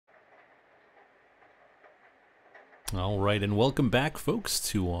Alright, and welcome back, folks,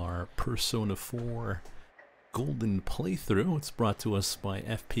 to our Persona 4 Golden playthrough. It's brought to us by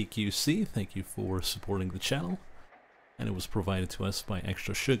FPQC. Thank you for supporting the channel. And it was provided to us by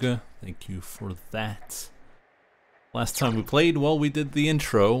Extra Sugar. Thank you for that. Last time we played, well, we did the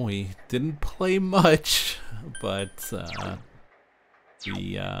intro. We didn't play much, but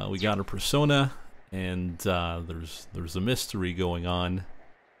we got a Persona, and there's a mystery going on.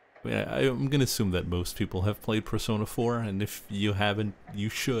 I mean, I'm gonna assume that most people have played Persona 4, and if you haven't, you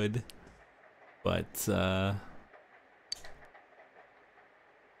should. But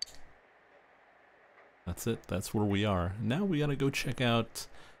that's it. That's where we are. Now we gotta go check out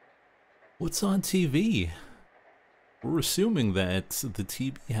what's on TV. We're assuming that the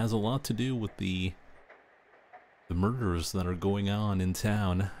TV has a lot to do with the murders that are going on in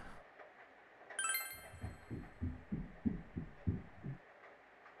town.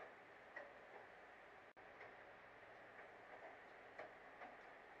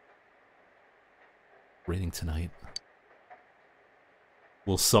 Rating tonight.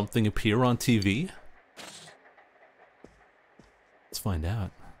 Will something appear on TV? Let's find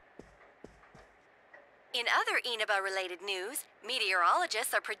out. In other Inaba-related news,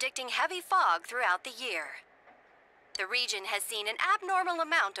 meteorologists are predicting heavy fog throughout the year. The region has seen an abnormal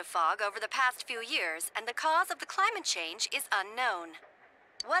amount of fog over the past few years, and the cause of the climate change is unknown.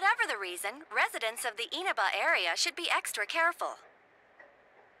 Whatever the reason, residents of the Inaba area should be extra careful.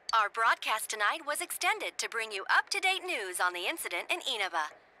 Our broadcast tonight was extended to bring you up-to-date news on the incident in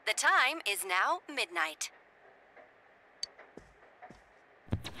Inaba. The time is now midnight.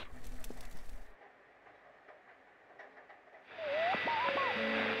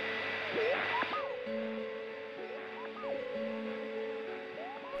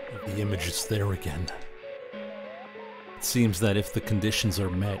 The image is there again. It seems that if the conditions are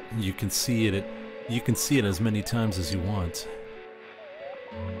met, you can see it as many times as you want.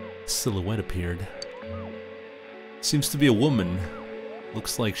 Silhouette appeared. Seems to be a woman.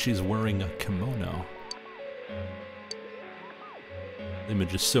 Looks like she's wearing a kimono. The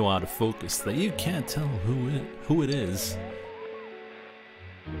image is so out of focus that you can't tell who it is.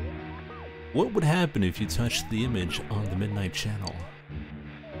 What would happen if you touched the image on the Midnight Channel?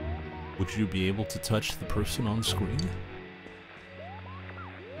 Would you be able to touch the person on screen?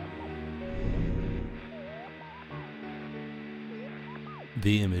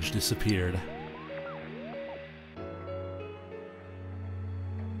 The image disappeared.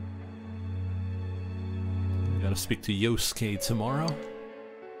 We gotta speak to Yosuke tomorrow.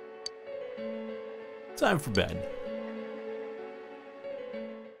 Time for bed.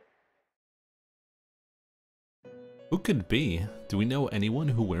 Who could it be? Do we know anyone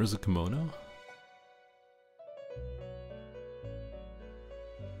who wears a kimono?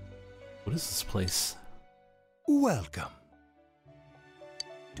 What is this place? Welcome.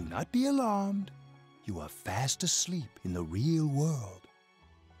 Do not be alarmed. You are fast asleep in the real world.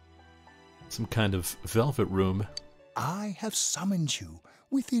 Some kind of velvet room. I have summoned you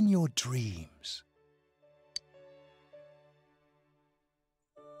within your dreams.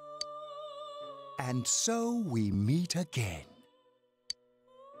 And so we meet again.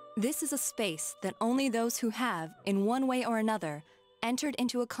 This is a space that only those who have, in one way or another, entered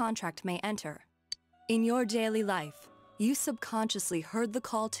into a contract may enter. In your daily life, you subconsciously heard the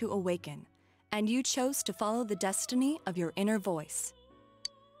call to awaken, and you chose to follow the destiny of your inner voice,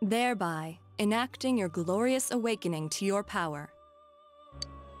 thereby enacting your glorious awakening to your power.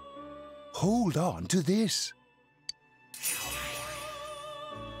 Hold on to this.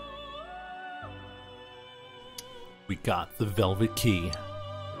 We got the velvet key.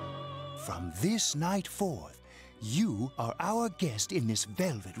 From this night forth, you are our guest in this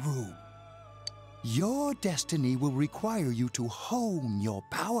velvet room. Your destiny will require you to hone your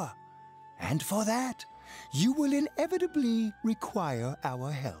power, and for that, you will inevitably require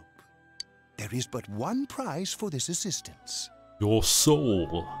our help. There is but one price for this assistance. Your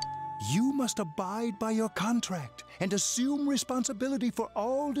soul. You must abide by your contract and assume responsibility for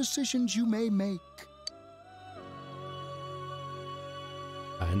all decisions you may make.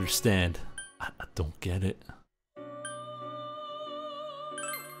 I understand. I don't get it.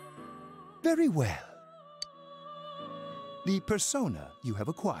 Very well. The persona you have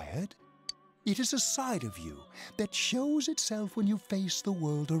acquired, it is a side of you that shows itself when you face the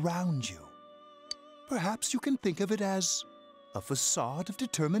world around you. Perhaps you can think of it as a facade of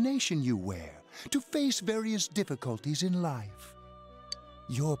determination you wear to face various difficulties in life.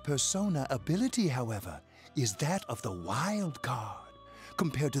 Your persona ability, however, is that of the wild card.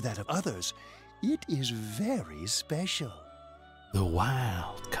 Compared to that of others, it is very special. The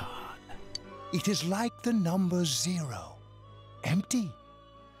wild card. It is like the number 0, empty,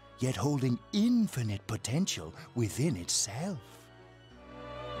 yet holding infinite potential within itself.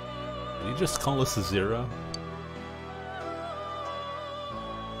 Did he just call us a 0?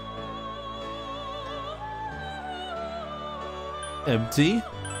 Empty?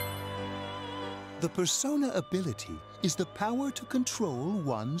 The persona ability is the power to control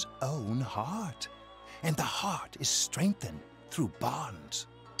one's own heart, and the heart is strengthened through bonds.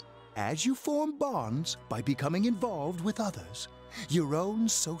 As you form bonds by becoming involved with others, your own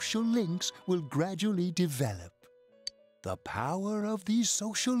social links will gradually develop. The power of these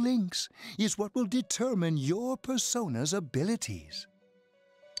social links is what will determine your persona's abilities.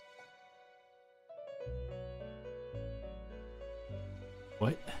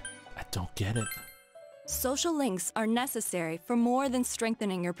 What? I don't get it. Social links are necessary for more than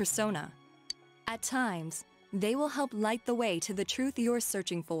strengthening your persona. At times, they will help light the way to the truth you're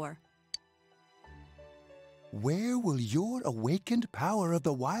searching for. Where will your awakened power of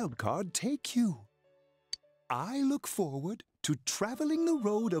the wild card take you? I look forward to traveling the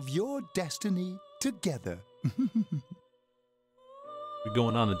road of your destiny together. We're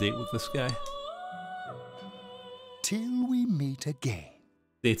going on a date with this guy? Till we meet again.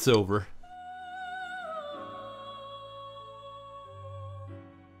 Date's over.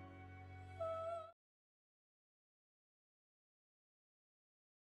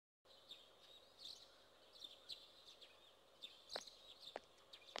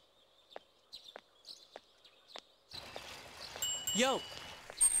 Yo!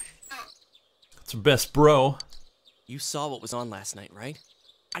 It's our best bro. You saw what was on last night, right?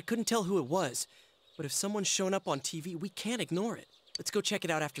 I couldn't tell who it was, but if someone's shown up on TV, we can't ignore it. Let's go check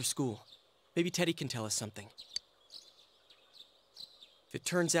it out after school. Maybe Teddy can tell us something. If it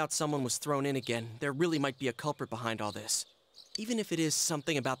turns out someone was thrown in again, there really might be a culprit behind all this. Even if it is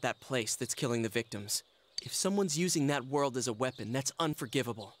something about that place that's killing the victims. If someone's using that world as a weapon, that's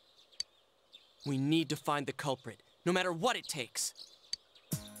unforgivable. We need to find the culprit, no matter what it takes.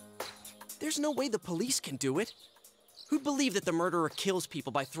 There's no way the police can do it. Who'd believe that the murderer kills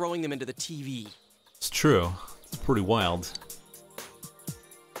people by throwing them into the TV? It's true. It's pretty wild.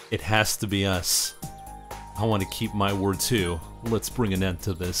 It has to be us. I want to keep my word too. Let's bring an end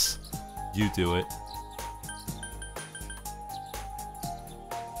to this. You do it.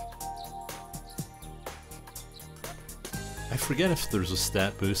 I forget if there's a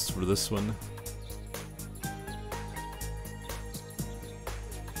stat boost for this one.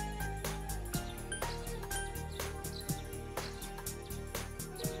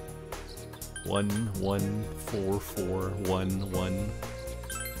 One, 1, 4, 4, 1, 1,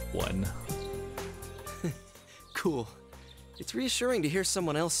 1. Cool. It's reassuring to hear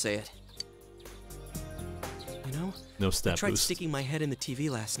someone else say it. You know, No stat I tried boost. sticking my head in the TV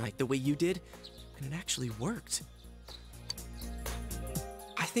last night the way you did, and it actually worked.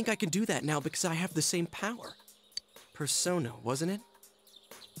 I think I can do that now because I have the same power. Persona, wasn't it?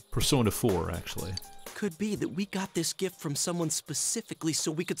 Persona 4, actually. Could be that we got this gift from someone specifically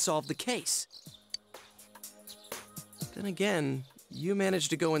so we could solve the case. Then again, you managed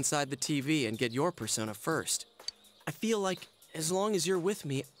to go inside the TV and get your persona first. I feel like, as long as you're with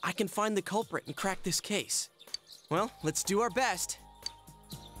me, I can find the culprit and crack this case. Well, let's do our best.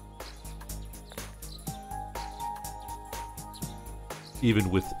 Even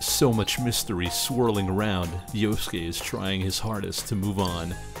with so much mystery swirling around, Yosuke is trying his hardest to move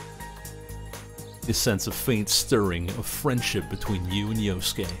on. His sense of faint stirring of friendship between you and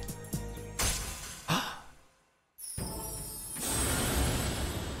Yosuke.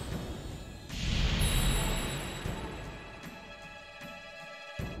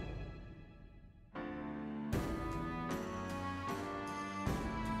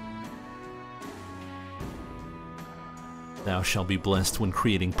 Thou shalt be blessed when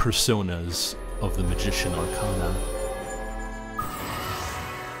creating personas of the Magician Arcana.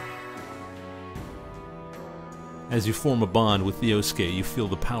 As you form a bond with Yosuke, you feel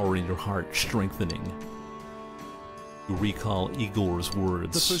the power in your heart strengthening. You recall Igor's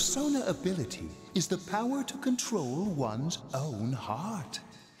words. The persona ability is the power to control one's own heart,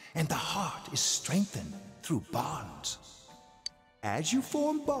 and the heart is strengthened through bonds. As you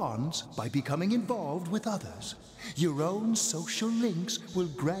form bonds by becoming involved with others, your own social links will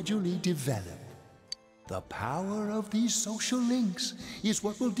gradually develop. The power of these social links is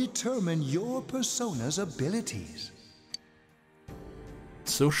what will determine your persona's abilities.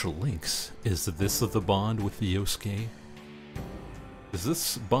 Social links? Is this the bond with Yosuke? Is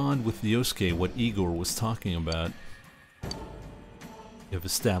this bond with Yosuke what Igor was talking about? You have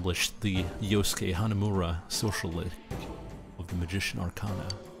established the Yosuke Hanamura social link of the Magician Arcana.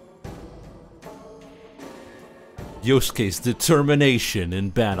 Yosuke's determination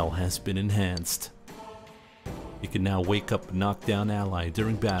in battle has been enhanced. He can now wake up a knockdown ally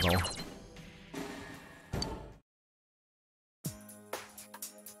during battle.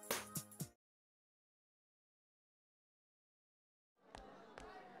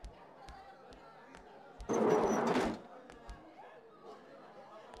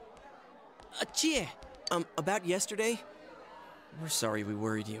 Chie, about yesterday? We're sorry we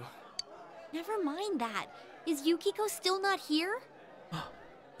worried you. Never mind that. Is Yukiko still not here?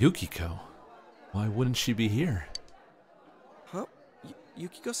 Yukiko? Why wouldn't she be here? Huh?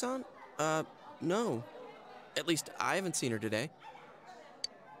 Yukiko-san? No. At least I haven't seen her today.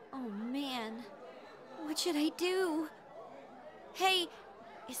 Oh man. What should I do? Hey,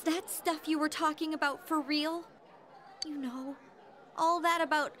 is that stuff you were talking about for real? You know, all that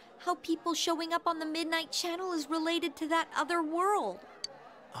about how people showing up on the Midnight Channel is related to that other world.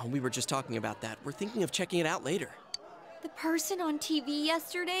 Oh, we were just talking about that. We're thinking of checking it out later. The person on TV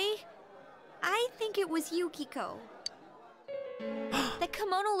yesterday? I think it was Yukiko. That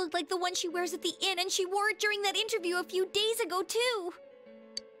kimono looked like the one she wears at the inn, and she wore it during that interview a few days ago, too.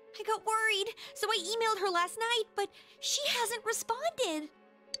 I got worried, so I emailed her last night, but she hasn't responded.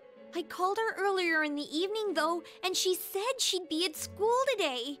 I called her earlier in the evening, though, and she said she'd be at school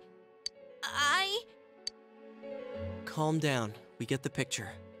today. Calm down. We get the picture.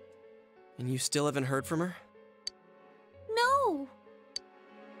 And you still haven't heard from her? No.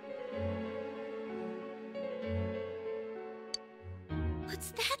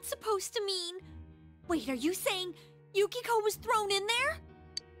 What's that supposed to mean? Wait, are you saying Yukiko was thrown in there?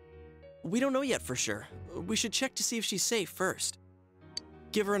 We don't know yet for sure. We should check to see if she's safe first.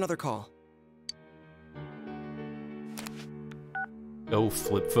 Give her another call. Oh,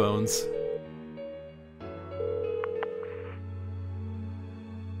 flip phones.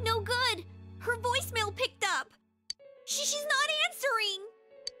 No good. Her voicemail picked up. She's not answering.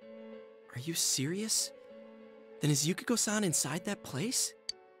 Are you serious? Then is Yukiko-san inside that place?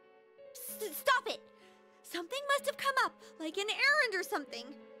 Stop it. Something must have come up, like an errand or something.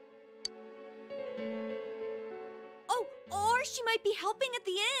 Oh, or she might be helping at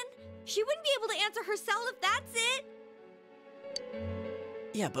the inn. She wouldn't be able to answer herself if that's it.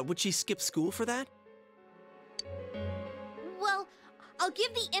 Yeah, but would she skip school for that? Well, I'll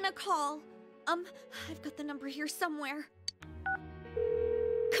give the inn a call. I've got the number here somewhere.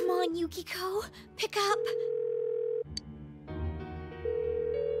 Come on, Yukiko. Pick up.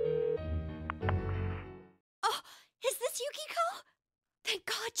 Oh, is this Yukiko? Thank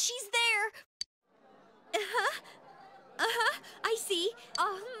God she's there. I see.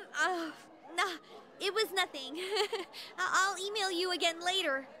 Nah, it was nothing. I'll email you again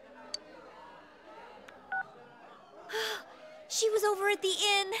later. She was over at the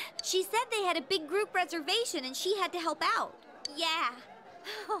inn. She said they had a big group reservation and she had to help out. Yeah.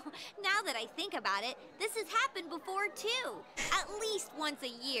 Now that I think about it, this has happened before too. At least once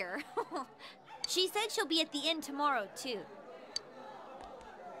a year. She said she'll be at the inn tomorrow too.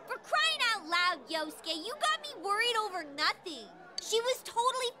 For crying out loud, Yosuke, you got me worried over nothing. She was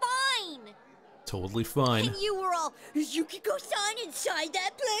totally fine. Totally fine. And you were all, is Yukiko-san inside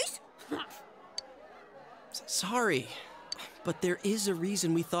that place? Sorry, but there is a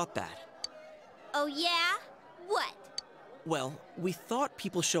reason we thought that. Oh yeah? What? Well, we thought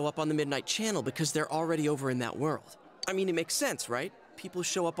people show up on the Midnight Channel because they're already over in that world. I mean, it makes sense, right? People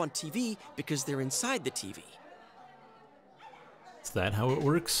show up on TV because they're inside the TV. Is that how it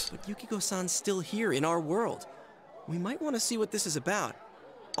works? But Yukiko-san's still here in our world. We might want to see what this is about.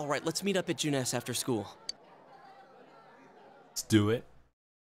 All right, let's meet up at Junes after school. Let's do it.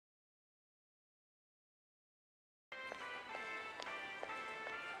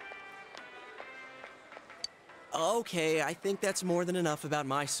 Okay, I think that's more than enough about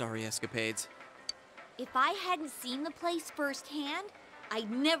my sorry escapades. If I hadn't seen the place firsthand,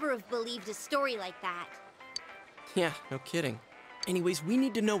 I'd never have believed a story like that. Yeah, no kidding. Anyways, we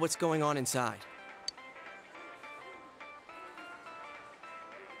need to know what's going on inside.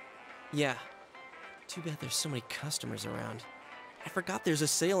 Yeah. Too bad there's so many customers around. I forgot there's a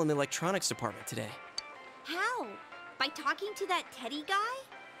sale in the electronics department today. How? By talking to that Teddy guy?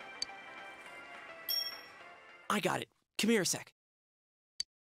 I got it. Come here a sec.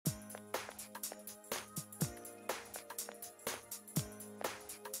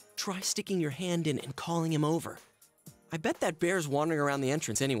 Try sticking your hand in and calling him over. I bet that bear's wandering around the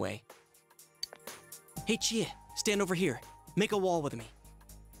entrance anyway. Hey, Chie, stand over here. Make a wall with me.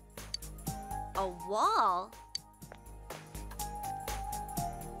 A wall?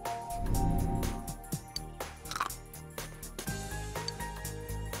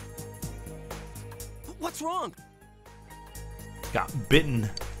 What's wrong? Got bitten.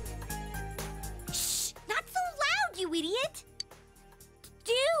 Shh! Not so loud, you idiot!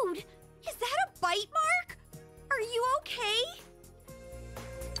 Dude! Is that a bite mark? Are you okay?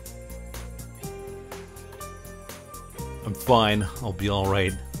 I'm fine. I'll be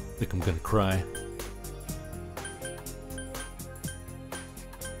alright. I think I'm gonna cry.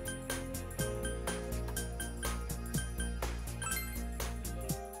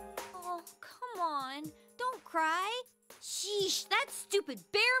 Oh, come on. Don't cry. Sheesh, that stupid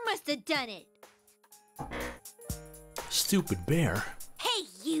bear must have done it. Stupid bear. Hey,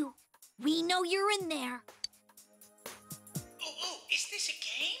 you! We know you're in there. Oh, is this a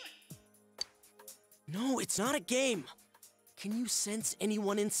game? No, it's not a game. Can you sense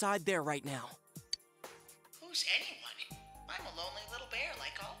anyone inside there right now? Who's anyone? I'm a lonely little bear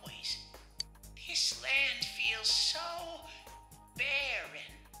like always. This land feels so barren.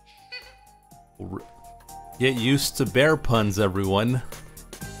 Get used to bear puns, everyone.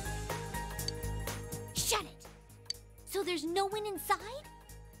 Shut it! So there's no one inside?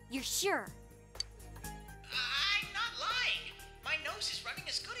 You're sure? I'm not lying. My nose is running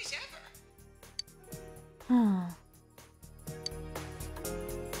as good as ever.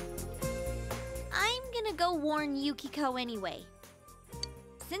 I'm gonna go warn Yukiko anyway.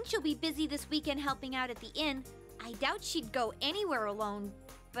 Since she'll be busy this weekend helping out at the inn, I doubt she'd go anywhere alone,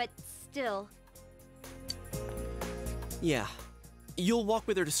 but still. Yeah. You'll walk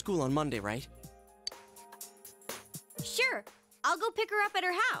with her to school on Monday, right? Sure, I'll go pick her up at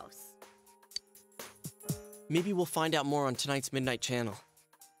her house. Maybe we'll find out more on tonight's Midnight Channel.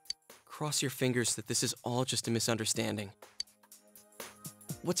 Cross your fingers that this is all just a misunderstanding.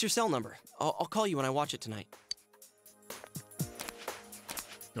 What's your cell number? I'll call you when I watch it tonight.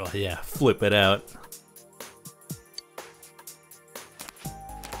 Oh yeah, flip it out.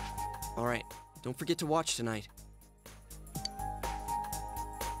 Alright, don't forget to watch tonight.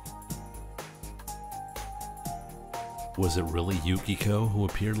 Was it really Yukiko who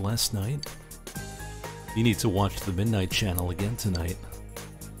appeared last night? You need to watch the Midnight Channel again tonight.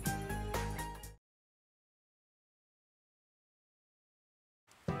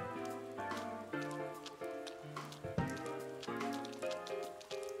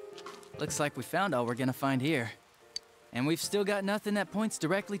 Looks like we found all we're gonna find here. And we've still got nothing that points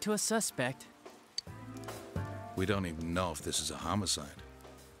directly to a suspect. We don't even know if this is a homicide.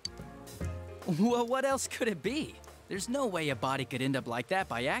 Well, what else could it be? There's no way a body could end up like that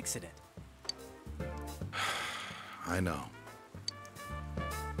by accident. I know.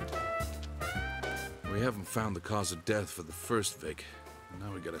 We haven't found the cause of death for the first Vic.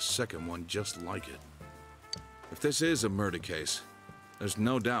 Now we got a second one just like it. If this is a murder case, there's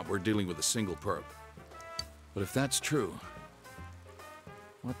no doubt we're dealing with a single perp. But if that's true,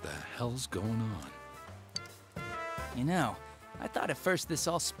 what the hell's going on? You know, I thought at first this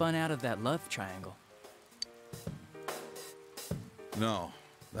all spun out of that love triangle. No,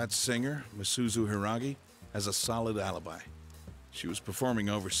 that singer, Misuzu Hiragi, has a solid alibi. She was performing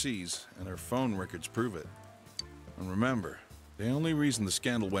overseas, and her phone records prove it. And remember, the only reason the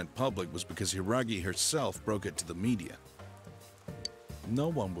scandal went public was because Hiragi herself broke it to the media. No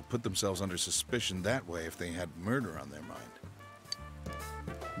one would put themselves under suspicion that way if they had murder on their mind.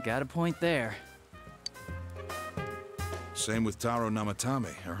 Got a point there. Same with Taro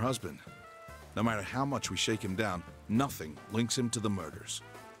Namatame, her husband. No matter how much we shake him down, nothing links him to the murders.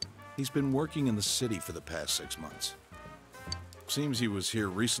 He's been working in the city for the past 6 months. Seems he was here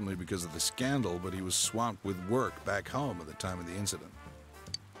recently because of the scandal, but he was swamped with work back home at the time of the incident.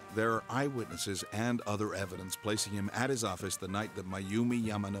 There are eyewitnesses and other evidence placing him at his office the night that Mayumi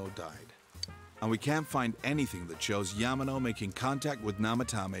Yamano died. And we can't find anything that shows Yamano making contact with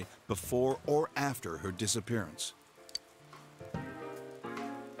Namatame before or after her disappearance.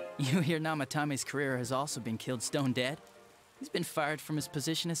 You hear Namatame's career has also been killed stone dead? He's been fired from his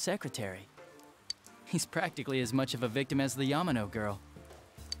position as secretary. He's practically as much of a victim as the Yamano girl.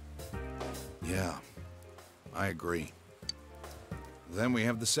 Yeah, I agree. Then we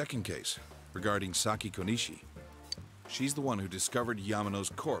have the second case, regarding Saki Konishi. She's the one who discovered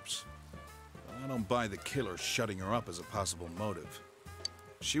Yamano's corpse. I don't buy the killer shutting her up as a possible motive.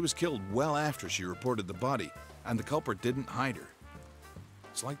 She was killed well after she reported the body, and the culprit didn't hide her.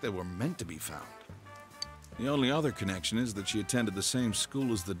 It's like they were meant to be found. The only other connection is that she attended the same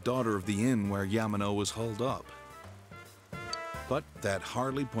school as the daughter of the inn where Yamano was holed up. But that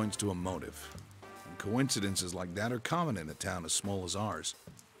hardly points to a motive. And coincidences like that are common in a town as small as ours.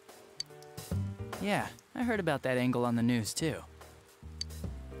 Yeah, I heard about that angle on the news too.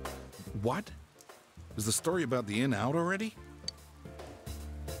 What? Is the story about the inn out already?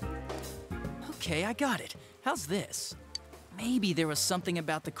 Okay, I got it. How's this? Maybe there was something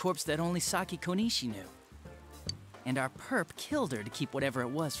about the corpse that only Saki Konishi knew. And our perp killed her to keep whatever it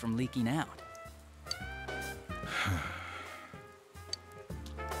was from leaking out.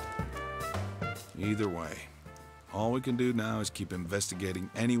 Either way, all we can do now is keep investigating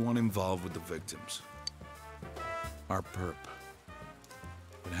anyone involved with the victims. Our perp.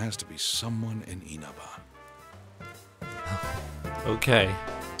 It has to be someone in Inaba. Okay.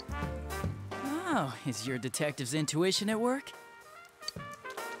 Oh, is your detective's intuition at work?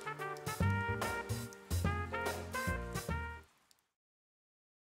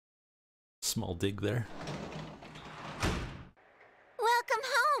 Small dig there. Welcome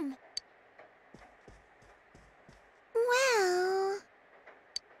home. Well...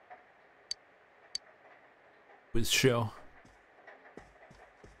 Quiz show.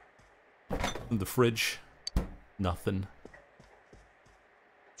 In the fridge. Nothing.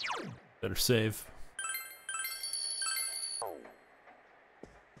 Better save.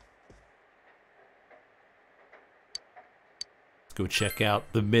 Let's go check out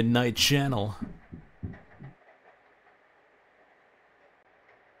the Midnight Channel.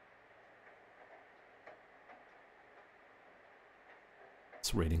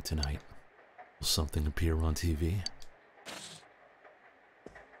 It's raining tonight. Will something appear on TV?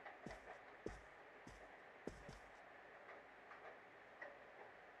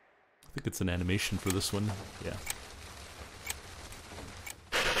 I think it's an animation for this one. Yeah.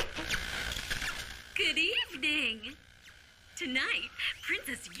 Good evening! Tonight,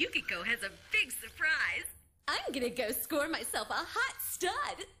 Princess Yukiko has a big surprise. I'm gonna go score myself a hot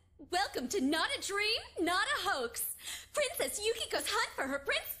stud. Welcome to Not a Dream, Not a Hoax. Princess Yukiko's hunt for her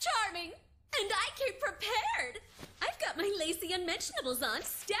Prince Charming. And I came prepared. I've got my lacy unmentionables on,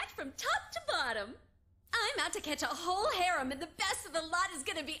 stacked from top to bottom. I'm out to catch a whole harem, and the best of the lot is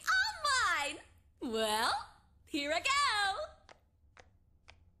gonna be all mine. Well, here I go.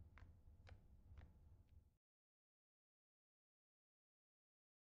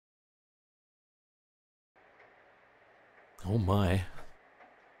 Oh my.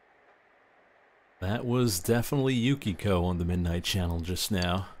 That was definitely Yukiko on the Midnight Channel just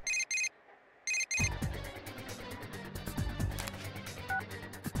now.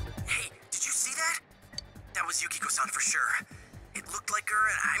 Hey, did you see that? That was Yukiko-san for sure. It looked like her,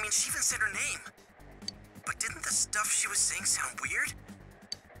 and I mean, she even said her name. But didn't the stuff she was saying sound weird?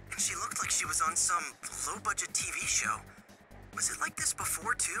 And she looked like she was on some low-budget TV show. Was it like this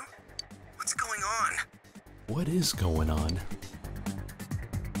before, too? What's going on? What is going on?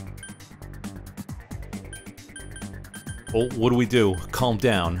 Oh, what do we do? Calm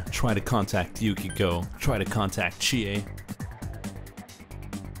down. Try to contact Yukiko. Try to contact Chie.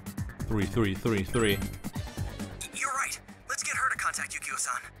 3333. You're right. Let's get her to contact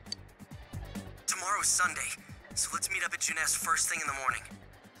Yukio-san. Tomorrow's Sunday, so let's meet up at Junes first thing in the morning.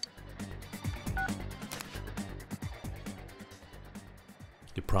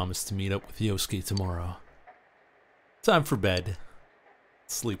 You promised to meet up with Yosuke tomorrow. Time for bed.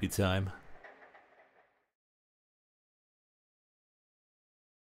 Sleepy time.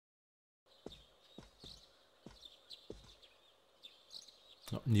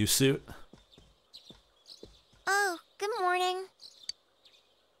 Oh, new suit. Oh, good morning.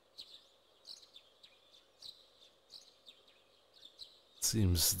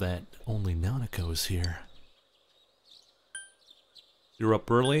 Seems that only Nanako's here. You're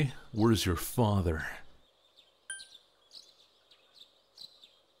up early? Where's your father?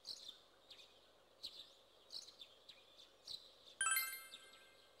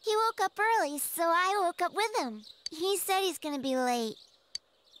 He woke up early, so I woke up with him. He said he's gonna be late.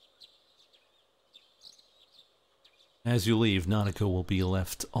 As you leave, Nanako will be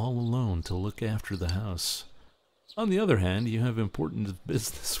left all alone to look after the house. On the other hand, you have important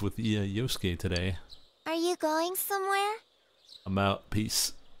business with Yosuke today. Are you going somewhere? I'm out.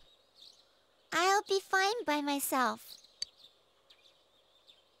 Peace. I'll be fine by myself.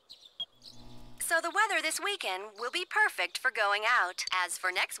 So the weather this weekend will be perfect for going out. As for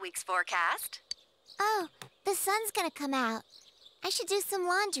next week's forecast... Oh, the sun's gonna come out. I should do some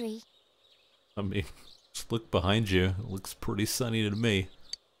laundry. I mean, just look behind you. It looks pretty sunny to me.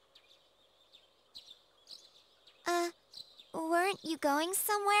 Weren't you going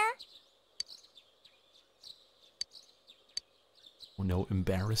somewhere? Oh no,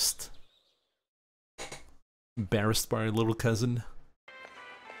 embarrassed? Embarrassed by our little cousin?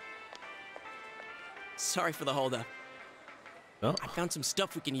 Sorry for the holdup. Oh. I found some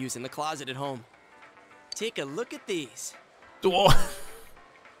stuff we can use in the closet at home. Take a look at these. Oh.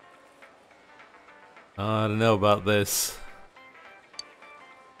 I don't know about this.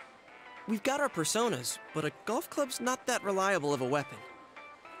 we've got our personas, but a golf club's not that reliable of a weapon.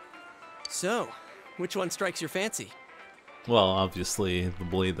 So, which one strikes your fancy? Well, obviously, the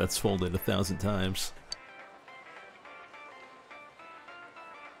blade that's folded 1,000 times.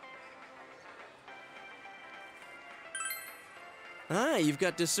 Ah, you've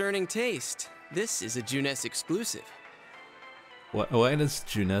got discerning taste. This is a Junes exclusive. Why does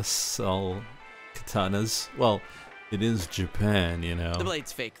Junes sell katanas? Well, it is Japan, you know. The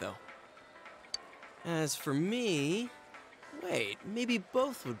blade's fake, though. As for me... Wait, maybe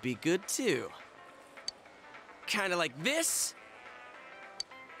both would be good, too. Kinda like this?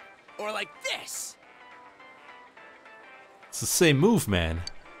 Or like this? It's the same move, man.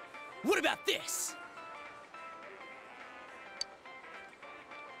 What about this?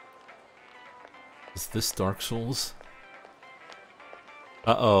 Is this Dark Souls?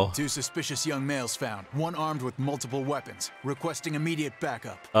 Uh-oh. 2 suspicious young males found, one armed with multiple weapons, requesting immediate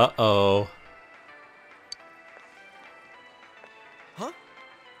backup. Uh-oh. Huh?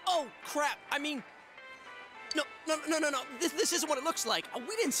 Oh, crap! I mean... No. This isn't what it looks like.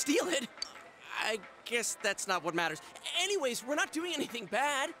 We didn't steal it. I guess that's not what matters. Anyways, we're not doing anything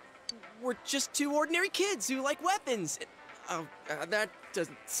bad. We're just 2 ordinary kids who like weapons. Oh, that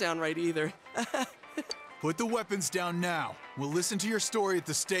doesn't sound right either. Put the weapons down now. We'll listen to your story at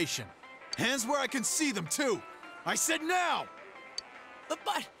the station. Hands where I can see them, too. I said now! But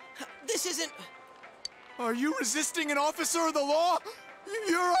this isn't... Are you resisting an officer of the law?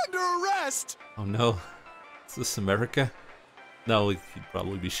 You're under arrest! Oh no. Is this America? No, he'd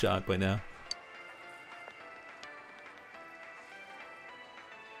probably be shot by now.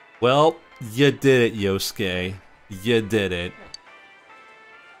 Well, you did it, Yosuke. You did it.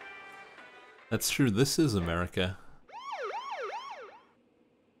 That's true, this is America.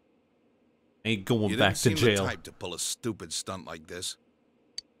 Ain't going back to jail. You didn't seem the type to pull a stupid stunt like this.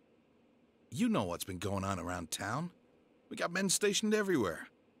 You know what's been going on around town. We got men stationed everywhere.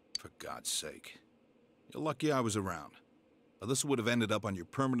 For God's sake. You're lucky I was around. Or this would have ended up on your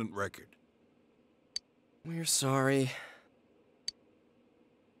permanent record. We're sorry.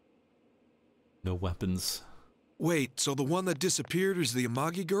 No weapons. Wait, so the one that disappeared is the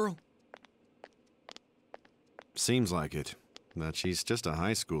Amagi girl? Seems like it. That she's just a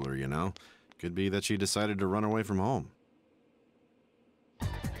high schooler, you know. Could be that she decided to run away from home.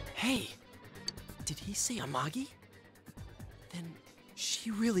 Hey, did he say Amagi? Then she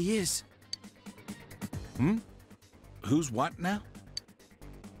really is. Hmm? Who's what now?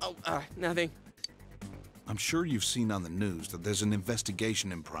 Oh, nothing. I'm sure you've seen on the news that there's an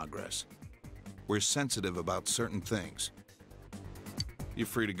investigation in progress. We're sensitive about certain things. You're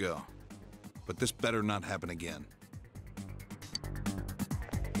free to go. But this better not happen again.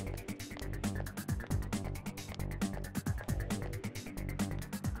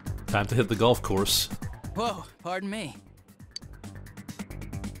 Time to hit the golf course. Whoa, pardon me.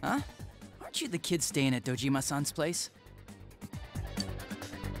 Huh? Aren't you the kid staying at Dojima-san's place?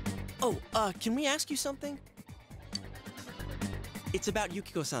 Oh, can we ask you something? It's about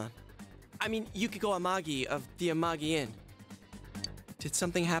Yukiko-san. I mean, Yukiko Amagi of the Amagi Inn. Did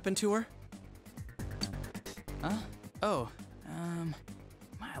something happen to her? Huh? Oh, am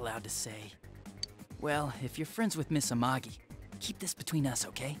I allowed to say? Well, if you're friends with Miss Amagi, keep this between us,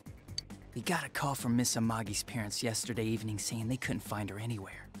 okay? We got a call from Miss Amagi's parents yesterday evening saying they couldn't find her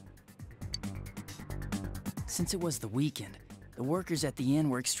anywhere. Since it was the weekend, the workers at the inn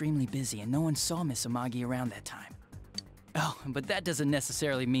were extremely busy and no one saw Miss Amagi around that time. Oh, but that doesn't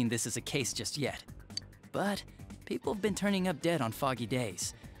necessarily mean this is a case just yet. But people have been turning up dead on foggy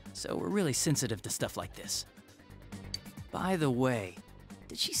days, so we're really sensitive to stuff like this. By the way,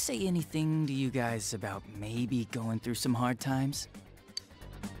 did she say anything to you guys about maybe going through some hard times?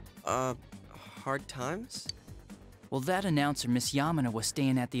 Hard times? Well, that announcer, Miss Yamano, was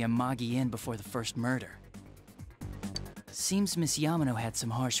staying at the Amagi Inn before the first murder. Seems Miss Yamano had some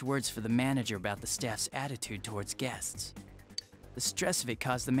harsh words for the manager about the staff's attitude towards guests. The stress of it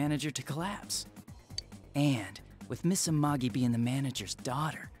caused the manager to collapse. And, with Miss Amagi being the manager's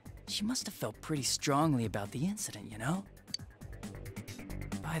daughter, she must have felt pretty strongly about the incident, you know?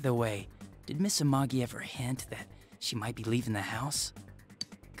 By the way, did Miss Amagi ever hint that she might be leaving the house?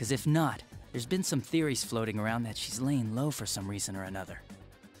 Because if not, there's been some theories floating around that she's laying low for some reason or another.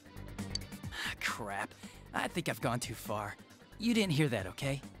 Ah, crap. I think I've gone too far. You didn't hear that,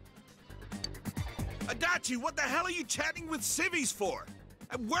 okay? Adachi, what the hell are you chatting with civvies for?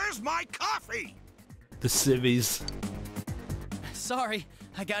 And where's my coffee? The civvies. Sorry,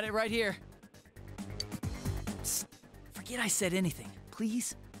 I got it right here. Psst, forget I said anything,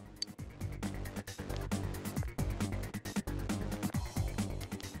 please.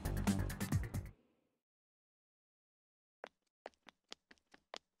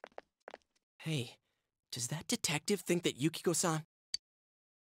 Hey, does that detective think that Yukiko-san...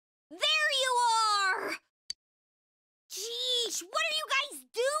 There you are! Jeez, what are you guys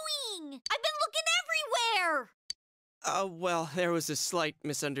doing? I've been looking everywhere! Well, there was a slight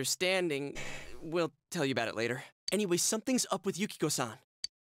misunderstanding. We'll tell you about it later. Anyway, something's up with Yukiko-san.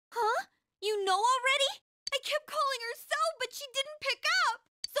 Huh? You know already? I kept calling her so, but she didn't pick up.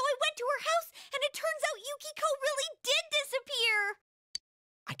 So I went to her house, and it turns out Yukiko really did disappear.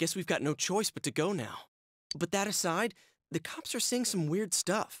 I guess we've got no choice but to go now. But that aside, the cops are saying some weird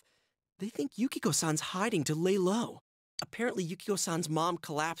stuff. They think Yukiko-san's hiding to lay low. Apparently, Yukiko-san's mom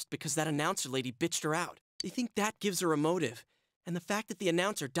collapsed because that announcer lady bitched her out. They think that gives her a motive. And the fact that the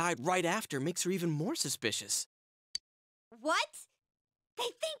announcer died right after makes her even more suspicious. What? They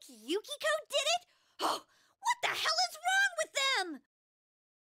think Yukiko did it? Oh, what the hell is wrong with them?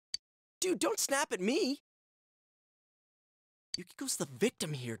 Dude, don't snap at me! Yukiko's the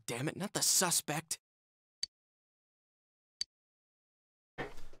victim here, damn it, not the suspect.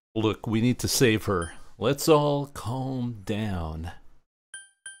 Look, we need to save her. Let's all calm down.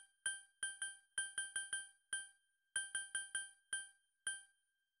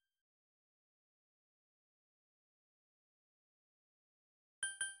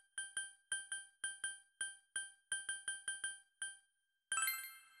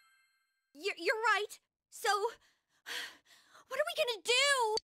 You're right. So, what are we gonna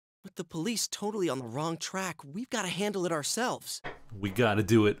do? With the police totally on the wrong track, we've got to handle it ourselves. We gotta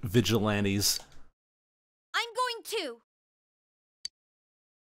do it, vigilantes. I'm going to.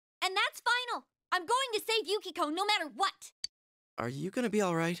 And that's final. I'm going to save Yukiko no matter what. Are you gonna be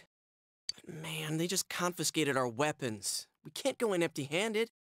alright? Man, they just confiscated our weapons. We can't go in empty-handed.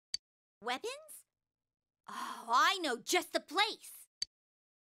 Weapons? Oh, I know just the place.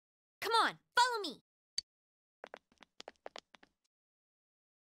 Come on, follow me.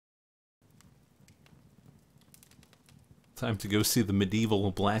 Time to go see the medieval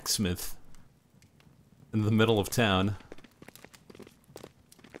blacksmith in the middle of town.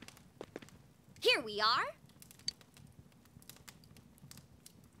 Here we are.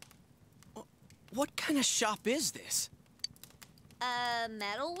 What kind of shop is this?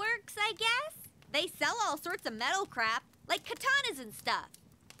 Metalworks, I guess? They sell all sorts of metal crap, like katanas and stuff.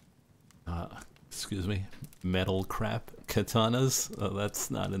 Excuse me, metal crap? Katanas?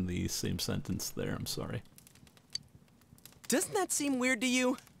 That's not in the same sentence there, I'm sorry. Doesn't that seem weird to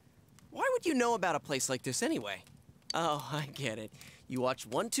you? Why would you know about a place like this anyway? Oh, I get it. You watch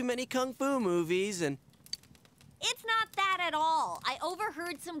one too many kung fu movies and... It's not that at all. I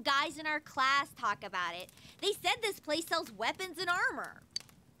overheard some guys in our class talk about it. They said this place sells weapons and armor.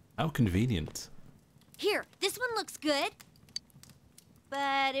 How convenient. Here, this one looks good.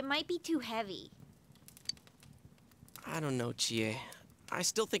 But it might be too heavy. I don't know, Chie. I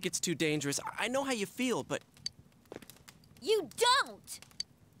still think it's too dangerous. I know how you feel, but... You don't!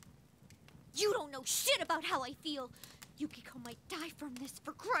 You don't know shit about how I feel. Yukiko might die from this,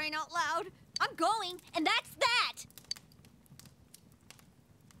 for crying out loud. I'm going, and that's that!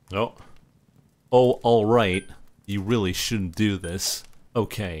 Oh. Oh, alright. You really shouldn't do this.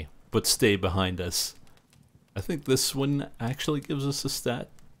 Okay, but stay behind us. I think this one actually gives us a stat,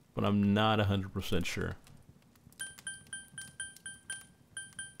 but I'm not 100% sure.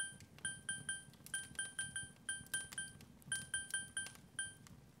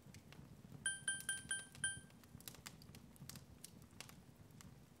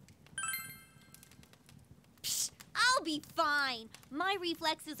 Psst, I'll be fine. My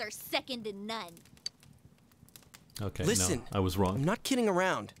reflexes are second to none. Okay, listen, no, I was wrong. I'm not kidding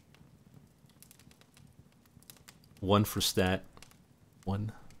around. 1 for stat.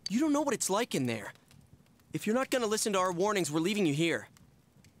 1. You don't know what it's like in there. If you're not gonna listen to our warnings, we're leaving you here.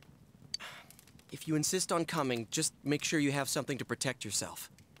 If you insist on coming, just make sure you have something to protect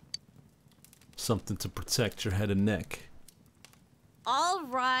yourself. Something to protect your head and neck. All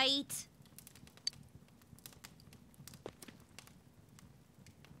right.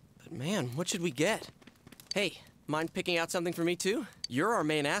 But man, what should we get? Hey, mind picking out something for me too? You're our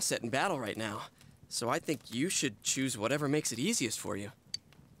main asset in battle right now. So I think you should choose whatever makes it easiest for you.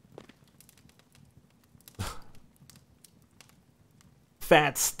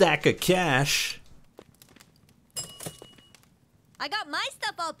 Fat stack of cash. I got my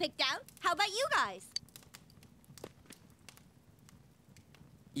stuff all picked out. How about you guys?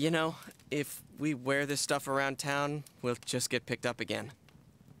 You know, if we wear this stuff around town, we'll just get picked up again.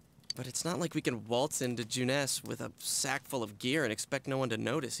 But it's not like we can waltz into Junes with a sack full of gear and expect no one to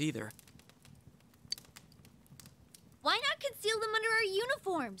notice either. Why not conceal them under our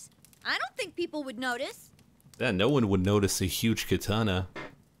uniforms? I don't think people would notice. Yeah, no one would notice a huge katana.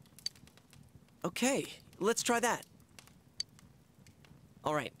 Okay, let's try that.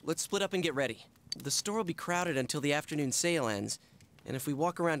 All right, let's split up and get ready. The store will be crowded until the afternoon sale ends, and if we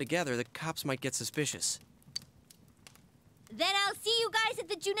walk around together, the cops might get suspicious. Then I'll see you guys at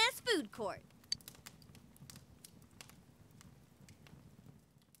the Juness food court.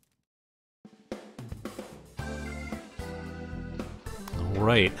 All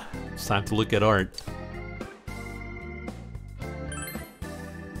right, it's time to look at art.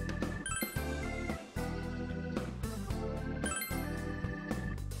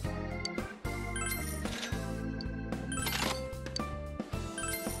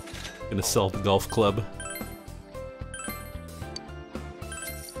 Gonna sell the golf club.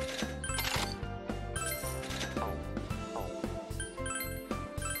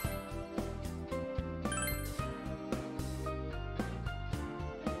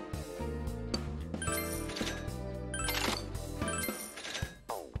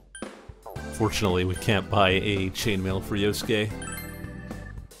 Fortunately, we can't buy a chainmail for Yosuke.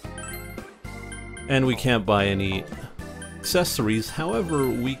 And we can't buy any accessories. However,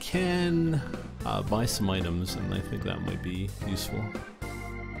 we can buy some items, and I think that might be useful.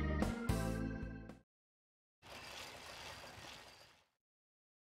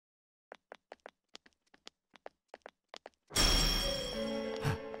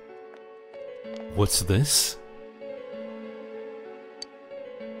 What's this?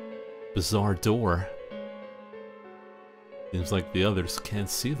 Bizarre door. Seems like the others can't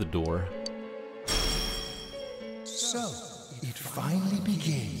see the door. So, it finally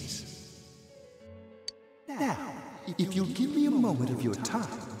begins. Now, if you'll give me a moment of your time.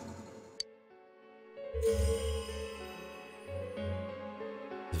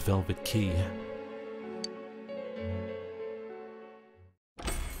 The velvet key.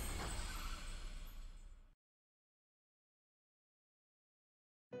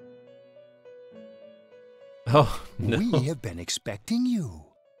 Oh, no. We have been expecting you.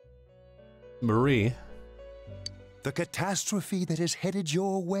 Marie. The catastrophe that is headed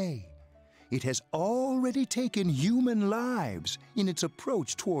your way. It has already taken human lives in its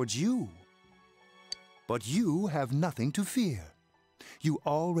approach towards you. But you have nothing to fear. You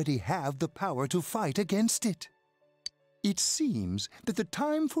already have the power to fight against it. It seems that the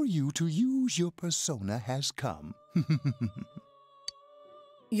time for you to use your persona has come.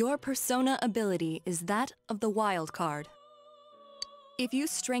 Your persona ability is that of the wild card. If you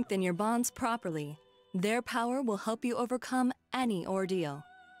strengthen your bonds properly, their power will help you overcome any ordeal.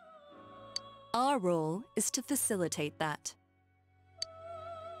 Our role is to facilitate that.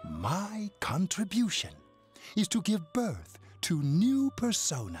 My contribution is to give birth to new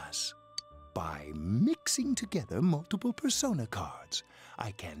personas. By mixing together multiple persona cards,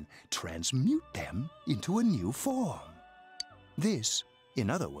 I can transmute them into a new form. This, in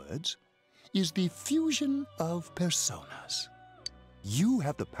other words, is the fusion of personas. You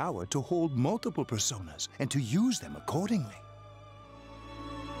have the power to hold multiple personas and to use them accordingly.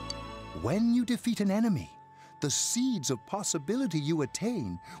 When you defeat an enemy, the seeds of possibility you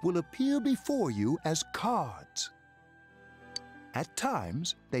attain will appear before you as cards. At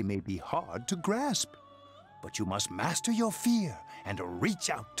times, they may be hard to grasp, but you must master your fear and reach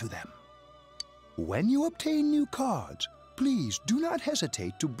out to them. When you obtain new cards, please do not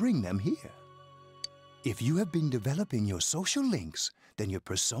hesitate to bring them here. If you have been developing your social links, then your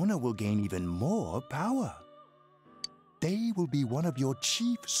persona will gain even more power. They will be one of your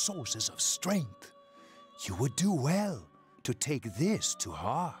chief sources of strength. You would do well to take this to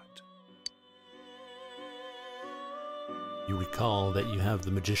heart. You recall that you have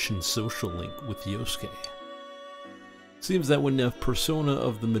the Magician's social link with Yosuke. Seems that when a persona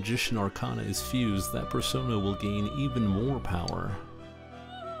of the Magician Arcana is fused, that persona will gain even more power.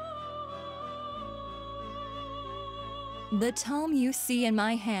 The tome you see in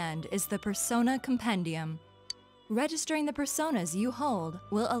my hand is the Persona Compendium. Registering the personas you hold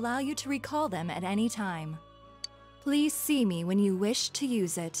will allow you to recall them at any time. Please see me when you wish to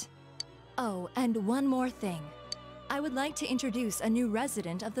use it. Oh, and one more thing. I would like to introduce a new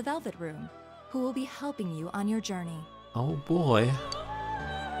resident of the Velvet Room, who will be helping you on your journey. Oh boy.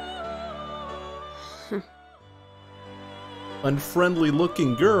 Unfriendly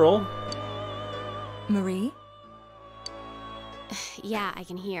looking girl. Marie? Yeah, I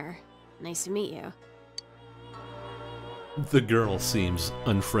can hear. Nice to meet you. The girl seems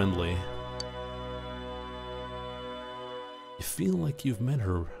unfriendly. You feel like you've met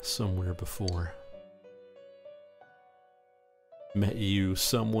her somewhere before. Met you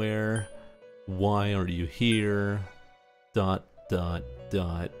somewhere. Why are you here? ...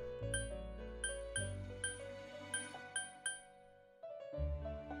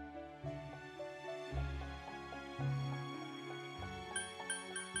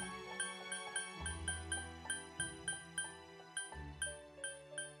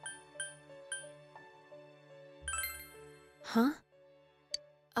 Huh?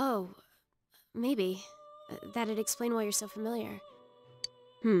 Oh, maybe. That'd explain why you're so familiar.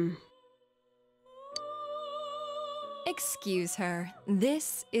 Excuse her.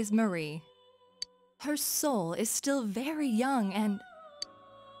 This is Marie. Her soul is still very young and...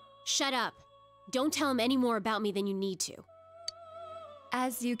 Shut up. Don't tell him any more about me than you need to.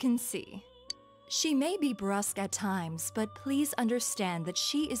 As you can see, she may be brusque at times, but please understand that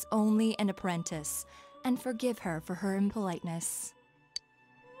she is only an apprentice, and forgive her for her impoliteness.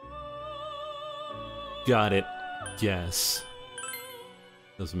 Got it. Yes.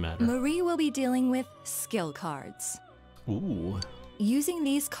 Doesn't matter. Marie will be dealing with skill cards. Ooh. Using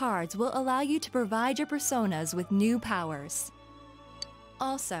these cards will allow you to provide your personas with new powers.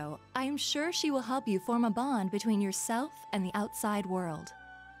 Also, I am sure she will help you form a bond between yourself and the outside world.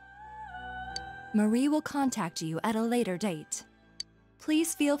 Marie will contact you at a later date.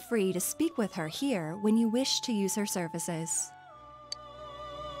 Please feel free to speak with her here when you wish to use her services.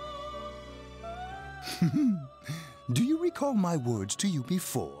 Do you recall my words to you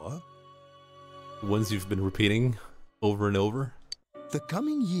before? Ones you've been repeating over and over? The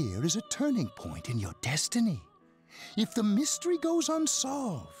coming year is a turning point in your destiny. If the mystery goes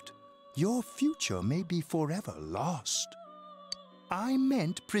unsolved, your future may be forever lost. I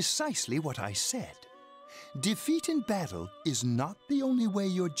meant precisely what I said. Defeat in battle is not the only way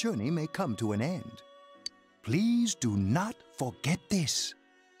your journey may come to an end. Please do not forget this.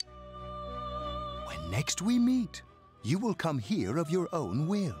 When next we meet, you will come here of your own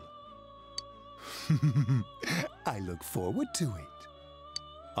will. I look forward to it.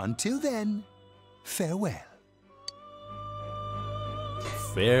 Until then, farewell.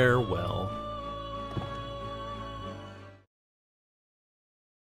 Farewell.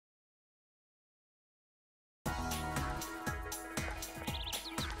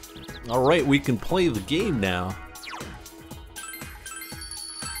 Alright, we can play the game now.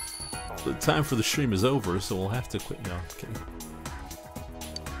 The time for the stream is over, so we'll have to quit. No, I'm kidding.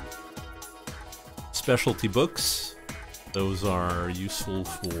 Specialty books. Those are useful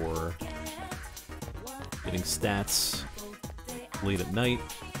for getting stats late at night.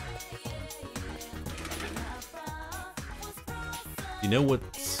 You know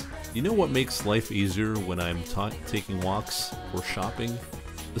what makes life easier when I'm taking walks or shopping?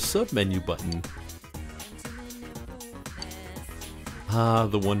 The sub-menu button. Ah,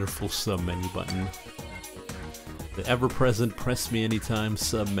 the wonderful sub-menu button. The ever-present press me anytime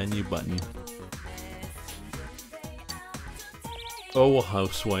sub-menu button. Oh,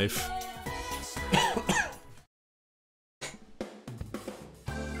 housewife.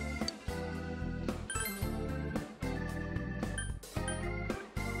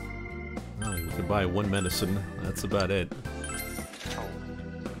 Oh, you can buy one medicine. That's about it.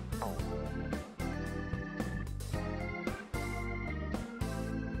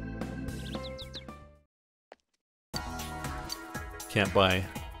 Can't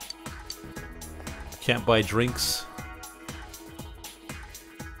buy drinks.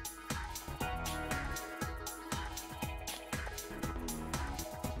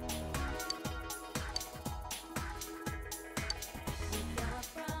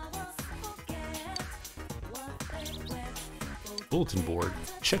 Bulletin board.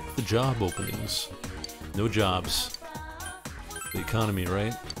 Check the job openings. No jobs. The economy,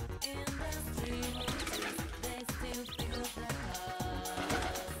 right?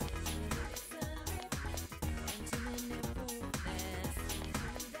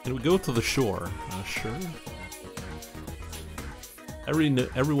 Can we go to the shore? Sure.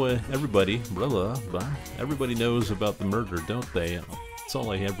 Everybody, blah, blah, blah. Everybody knows about the murder, don't they? That's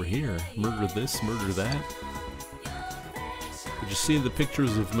all I ever hear. Murder this, murder that. Did you see the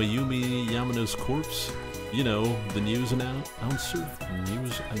pictures of Mayumi Yamano's corpse? You know, the news announcer?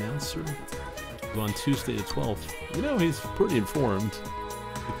 On Tuesday the 12th. You know, he's pretty informed.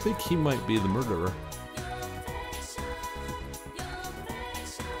 I think he might be the murderer.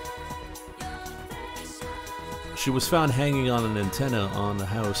 She was found hanging on an antenna on a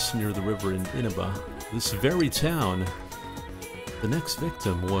house near the river in Inaba, this very town. The next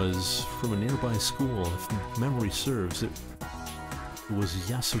victim was from a nearby school. If memory serves, it was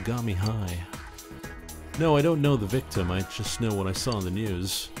Yasugami High. No, I don't know the victim, I just know what I saw on the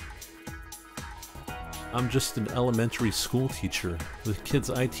news. I'm just an elementary school teacher. The kids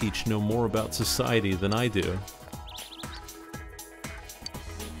I teach know more about society than I do.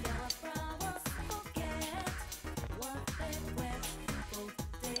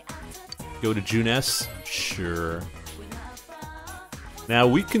 Go to June S? Sure. Now,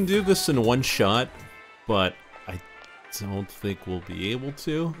 we can do this in one shot, but I don't think we'll be able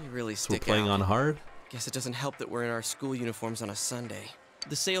to. They really So we're stick playing out. on hard. Guess it doesn't help that we're in our school uniforms on a Sunday.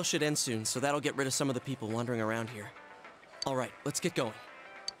 The sale should end soon, so that'll get rid of some of the people wandering around here. All right, let's get going.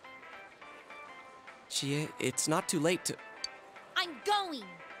 Chie, it's not too late to... I'm going!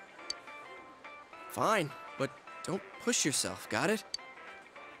 Fine, but don't push yourself, got it?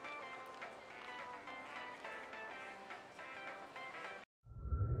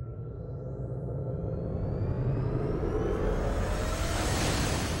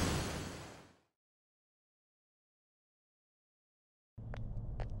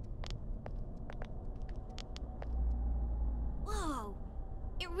 Whoa!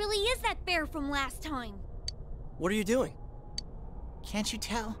 It really is that bear from last time. What are you doing? Can't you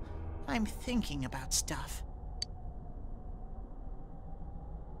tell? I'm thinking about stuff.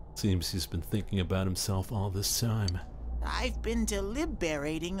 Seems he's been thinking about himself all this time. I've been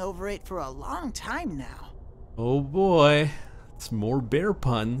deliberating over it for a long time now. Oh boy, it's more bear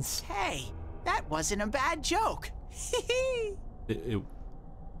puns. Hey, that wasn't a bad joke.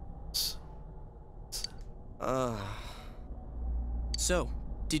 So,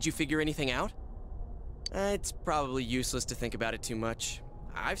 did you figure anything out? It's probably useless to think about it too much.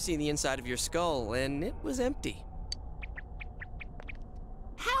 I've seen the inside of your skull, and it was empty.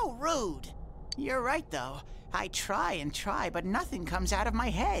 How rude! You're right, though. I try and try, but nothing comes out of my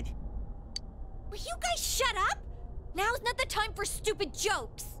head. Will you guys shut up? Now's not the time for stupid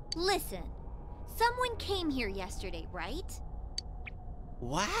jokes. Listen, someone came here yesterday, right?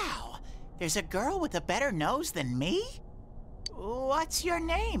 Wow, there's a girl with a better nose than me? What's your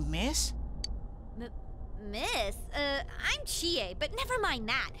name, miss? Miss? I'm Chie, but never mind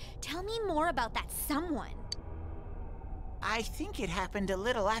that. Tell me more about that someone. I think it happened a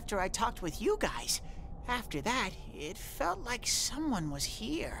little after I talked with you guys. After that, it felt like someone was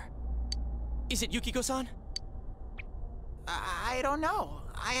here. Is it Yukiko-san? I don't know.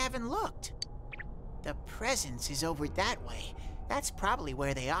 I haven't looked. The presence is over that way. That's probably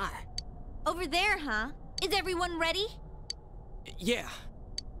where they are. Over there, huh? Is everyone ready? Yeah.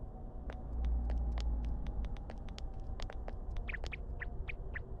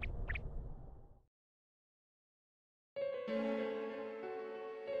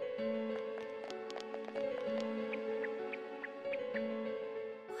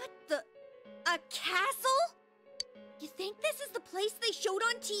 A castle? You think this is the place they showed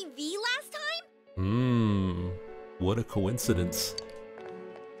on TV last time? What a coincidence.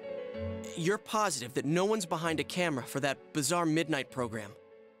 You're positive that no one's behind a camera for that bizarre midnight program?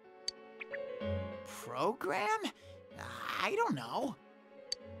 Program? I don't know.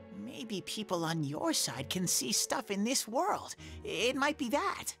 Maybe people on your side can see stuff in this world. It might be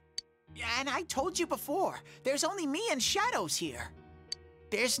that. And I told you before, there's only me and Shadows here.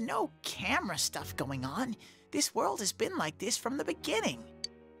 There's no camera stuff going on. This world has been like this from the beginning.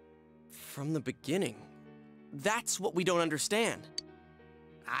 From the beginning? That's what we don't understand.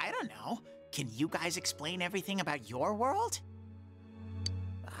 I don't know. Can you guys explain everything about your world?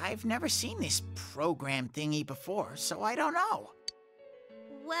 I've never seen this program thingy before, so I don't know.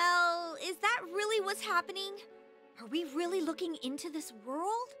 Well, is that really what's happening? Are we really looking into this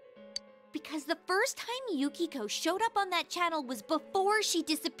world? Because the first time Yukiko showed up on that channel was before she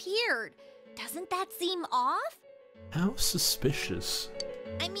disappeared. Doesn't that seem off? How suspicious.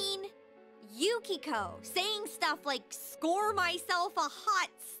 I mean, Yukiko saying stuff like, "Score myself a hot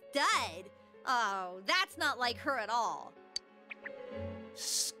stud." Oh, that's not like her at all.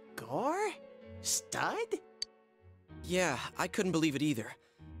 Score? Stud? Yeah, I couldn't believe it either.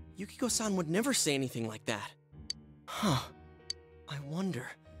 Yukiko-san would never say anything like that. Huh. I wonder...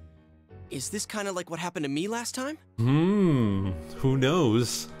 Is this kind of like what happened to me last time? Who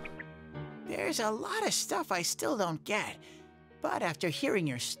knows? There's a lot of stuff I still don't get, but after hearing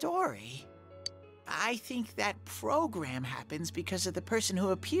your story, I think that program happens because of the person who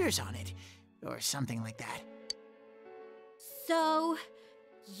appears on it, or something like that. So,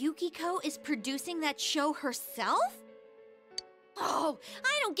 Yukiko is producing that show herself? Oh,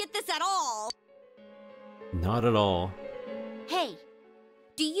 I don't get this at all! Not at all. Hey,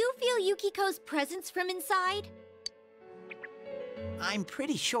 do you feel Yukiko's presence from inside? I'm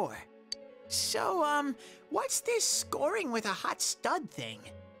pretty sure. So, what's this scoring with a hot stud thing?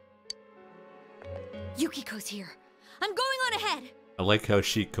 Yukiko's here. I'm going on ahead. I like how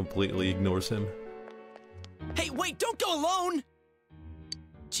she completely ignores him. Hey, wait, don't go alone!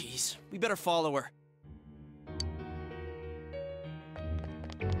 Jeez, we better follow her.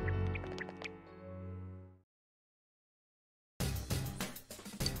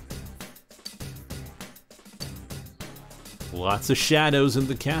 Lots of shadows in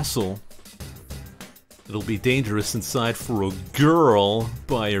the castle. It'll be dangerous inside for a girl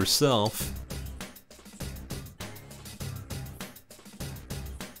by herself.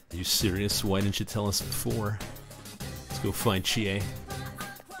 you serious? Why didn't you tell us before? Let's go find Chie.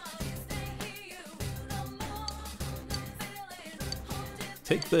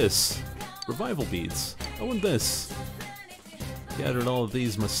 Take this. Revival beads. I want this. Gathered all of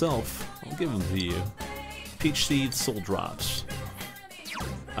these myself. I'll give them to you. Peach seeds, soul drops.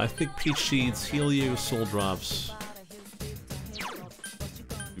 I think peach seeds heal you, soul drops.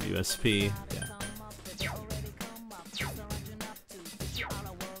 USP. Yeah.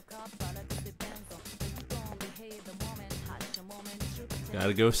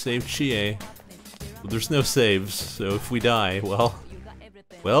 Gotta go save Chie. Well, there's no saves, so if we die, well.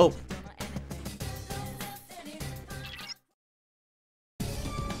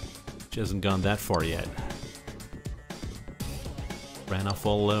 She hasn't gone that far yet. Ran off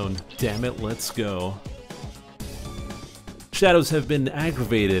all alone. Damn it, let's go. Shadows have been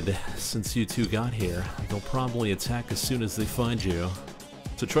aggravated since you two got here. They'll probably attack as soon as they find you.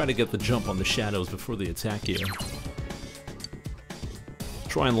 So try to get the jump on the shadows before they attack you.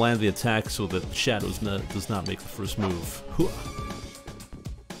 Try and land the attack so that the shadows does not make the first move.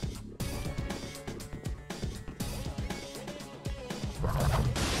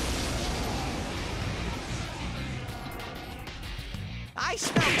 I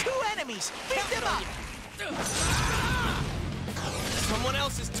smell 2 enemies! Beat them up! Someone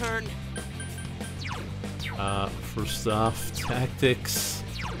else's turn. First off, tactics.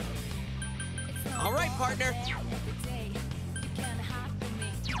 All right, partner.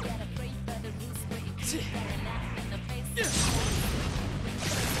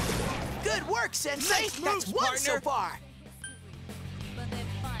 Good work, Sensei! Nice That's moves, one so partner. far!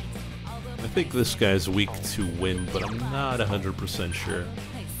 I think this guy's weak to wind, but I'm not 100% sure.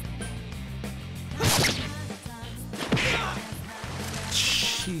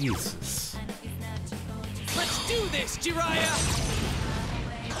 Jesus. Let's do this, Jiraiya!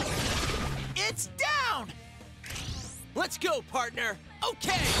 It's down! Let's go, partner!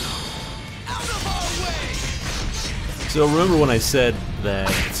 Okay! Out of our way! So remember when I said that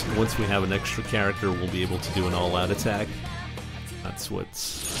once we have an extra character, we'll be able to do an all-out attack? That's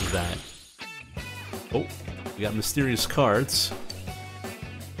what's that. Oh, we got mysterious cards.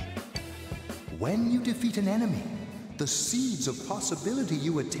 When you defeat an enemy, the seeds of possibility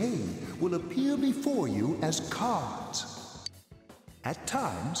you attain will appear before you as cards. At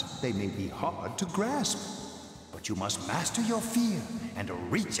times, they may be hard to grasp, but you must master your fear and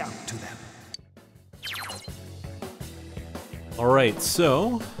reach out to them. Alright,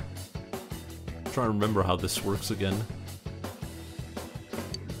 so... I'm trying to remember how this works again.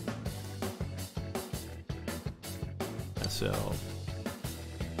 So...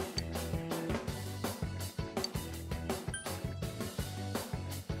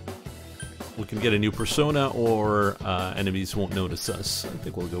 we can get a new persona, or enemies won't notice us. I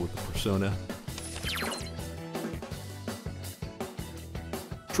think we'll go with the persona.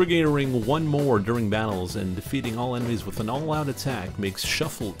 Triggering one more during battles and defeating all enemies with an all-out attack makes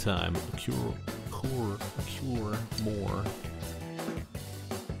shuffle time occur more.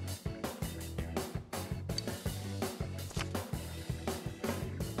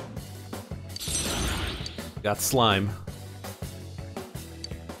 Got slime.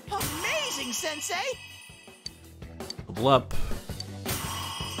 Amazing, Sensei! Level up.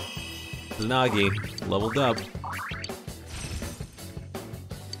 Zanagi, leveled up.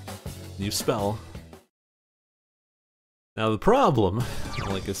 New spell. Now the problem,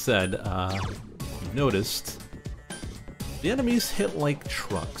 like I said, you've noticed, the enemies hit like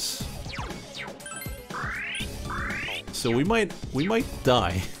trucks. So we might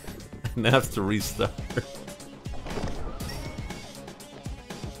die and have to restart.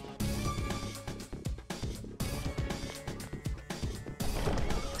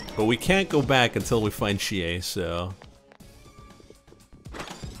 But we can't go back until we find Chie, so...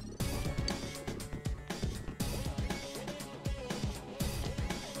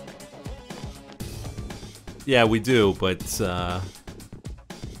 yeah, we do, but, our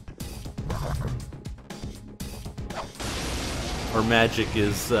magic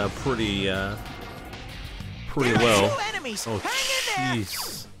is, pretty low. Oh,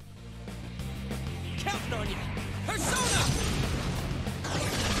 jeez. Counting on you! Persona!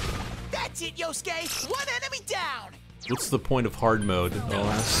 That's it, Yosuke! One enemy down! What's the point of hard mode? Oh,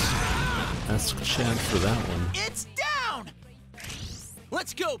 ask Chad for that one. It's down!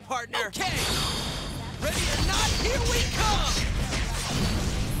 Let's go, partner! Okay! Ready or not, here we come!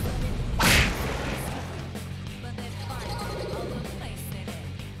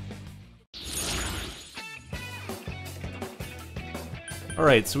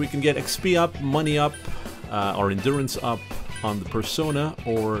 Alright, so we can get XP up, money up, our endurance up, on the Persona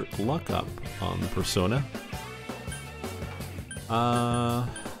or luck up on the Persona. I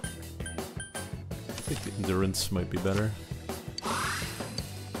think the endurance might be better.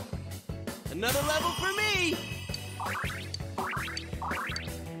 Another level for me!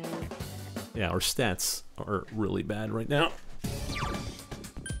 Yeah, our stats are really bad right now.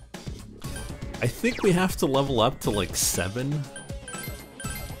 I think we have to level up to like 7,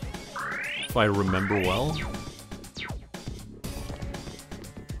 if I remember well.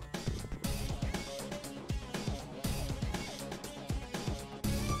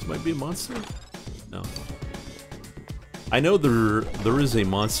 This might be a monster? No. I know there is a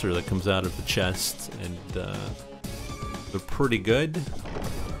monster that comes out of the chest, and they're pretty good.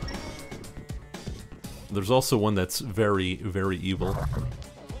 There's also one that's very, very evil.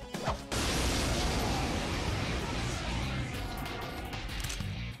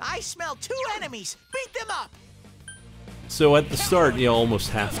 I smell 2 enemies! Beat them up! So at the start, you almost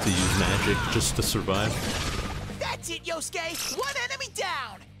have to use magic just to survive. That's it, Yosuke! 1 enemy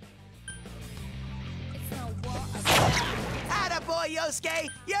down! Attaboy, Yosuke!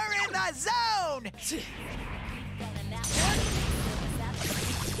 You're in the zone!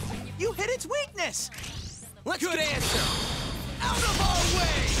 You hit its weakness! Good answer! Out of our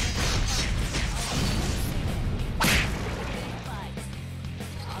way!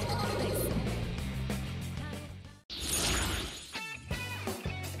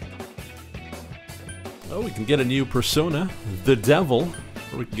 Oh, we can get a new persona, the Devil,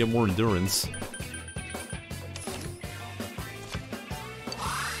 or we can get more endurance.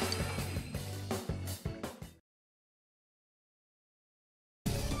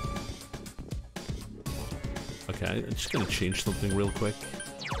 Okay, I'm just gonna change something real quick.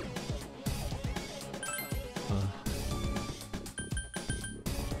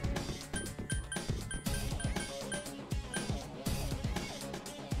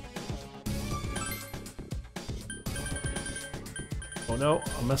 Oh no,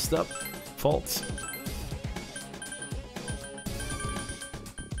 I messed up. Fault.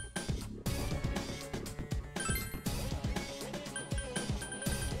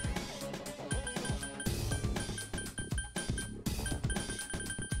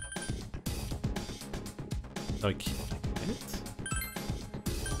 Like it?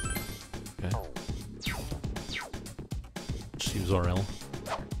 Okay. Just use RL.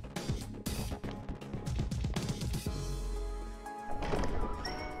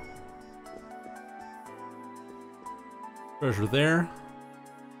 Treasure there.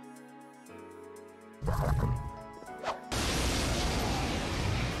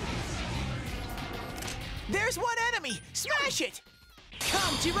 There's 1 enemy! Smash it!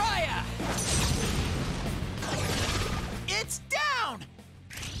 Come, Jiraiya! It's down!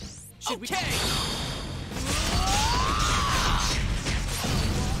 Should okay.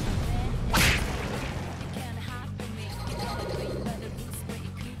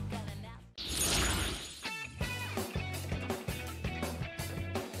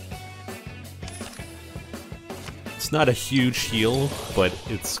 It's not a huge heal, but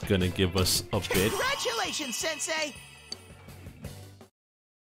it's gonna give us a bit. Congratulations, Sensei!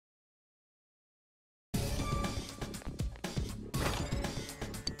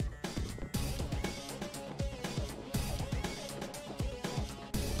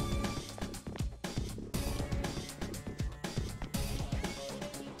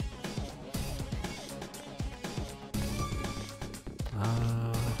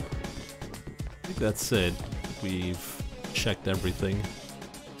 I think that's it. We've checked everything.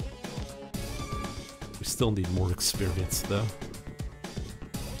 We still need more experience, though.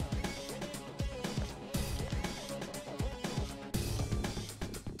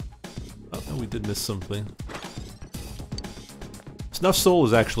 Oh, no, we did miss something. Snuff Soul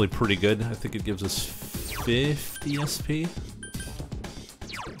is actually pretty good. I think it gives us 50 SP.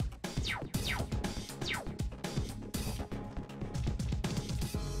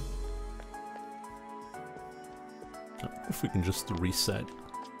 If we can just reset.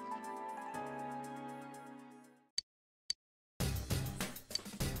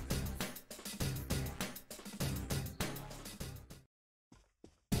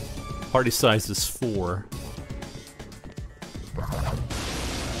 Party size is 4.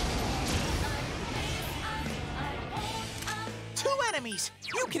 Two enemies!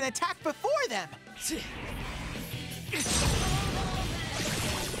 You can attack before them!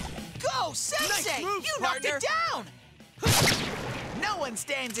 Go, Sensei! Nice move, you knocked partner. it down! No one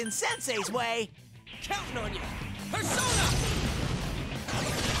stands in Sensei's way! Counting on you! Persona!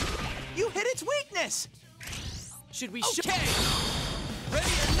 You hit its weakness! Should we Okay!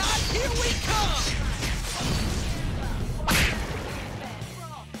 Ready or not, here we come!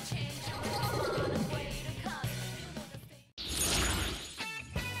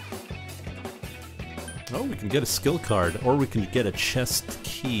 can get a skill card, or we can get a chest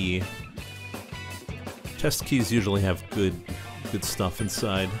key. Chest keys usually have good stuff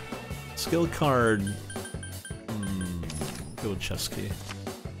inside. Skill card... go with chest key.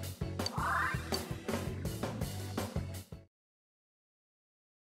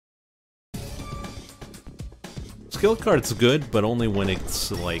 Skill card's good, but only when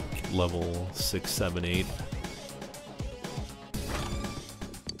it's like level 6, 7, 8.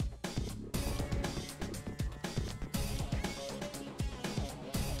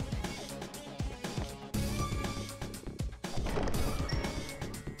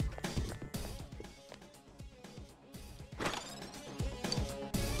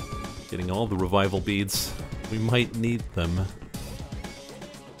 Getting all the revival beads. We might need them.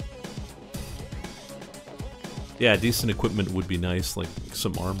 Yeah, decent equipment would be nice, like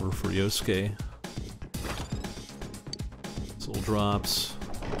some armor for Yosuke. Soul drops.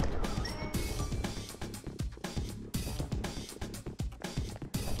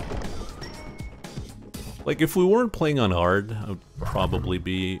 Like, if we weren't playing on hard, we'd probably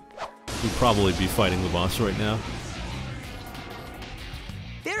be fighting the boss right now.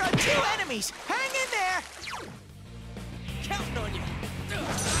 There are 2 enemies! Hang in there! Counting on you!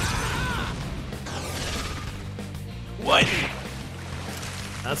 What?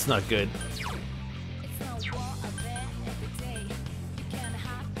 That's not good.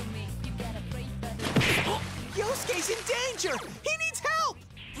 Yosuke's in danger! He needs help!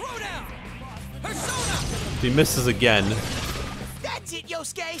 Throw down! Persona! If he misses again. That's it,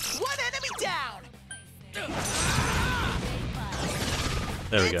 Yosuke! 1 enemy down!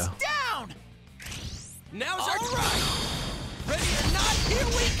 There we go. Down! Now's our right! Ready or not, here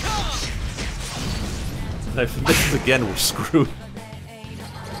we come! If he misses again, we're screwed.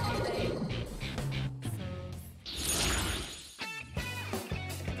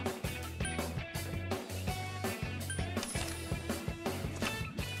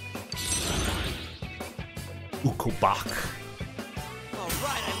 Ukobak.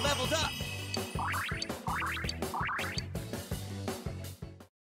 Alright, I leveled up!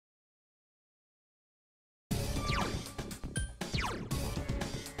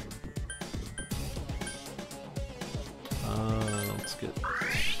 Let's get...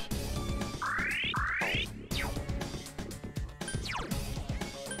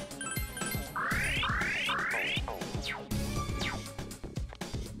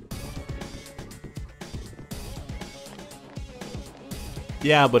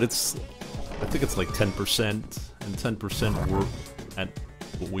 Yeah, but it's... I think it's like 10%, and 10% we're at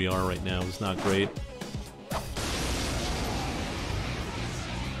what we are right now is not great.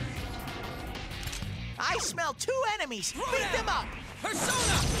 I smell 2 enemies! Beat them up!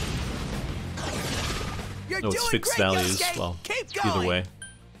 Persona! You're No, it's doing fixed great, values. Yosuke. Well, Keep going. either way.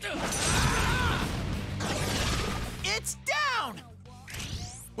 It's down!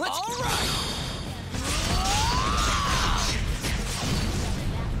 All right!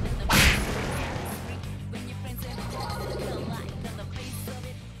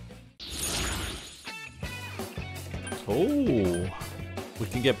 Oh, we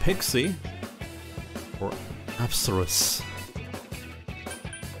can get Pixie or Apsaros.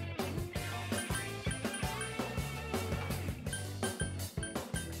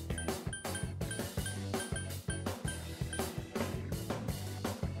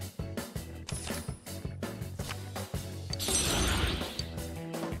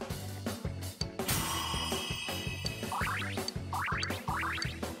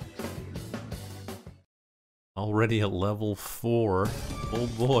 Already at level 4. Oh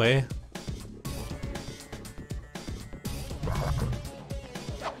boy.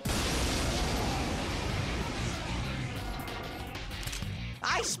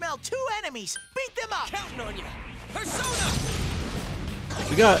 I smell 2 enemies! Beat them up! Counting on you! Persona!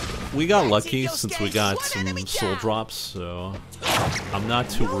 We got lucky since we got some soul drops, so I'm not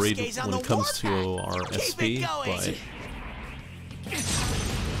too worried when it comes to our SP, but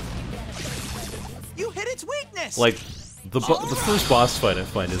You hit its weakness! like the first boss fight I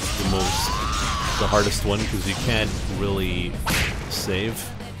find is the hardest one because you can't really save.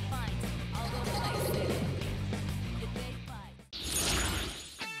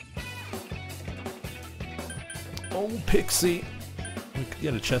 Oh, Pixie. We could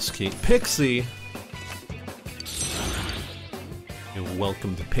get a chest key. Pixie! You're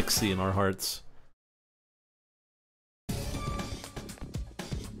welcome to Pixie in our hearts.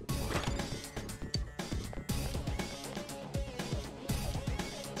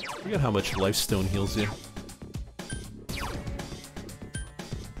 I forget how much Lifestone heals you.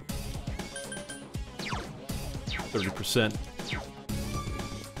 30%.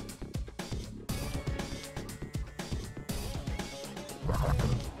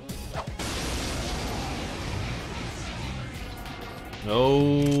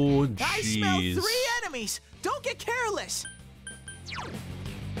 Oh, I smell jeez. 3 enemies. Don't get careless.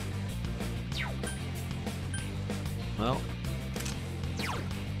 Well,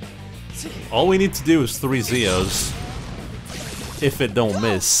 all we need to do is 3 Zeos. If it don't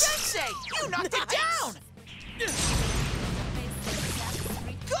miss. Sensei, you knocked it down.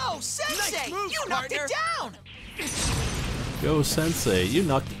 Go, Sensei, Nice move, you knocked partner. it down. Go, Sensei. You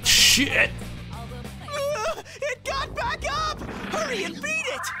knocked it. Shit! It got back up. Hurry and beat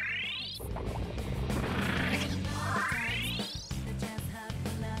it.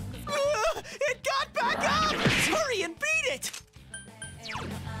 It got back up. Hurry and beat it.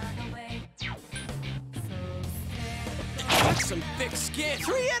 That's some thick skin.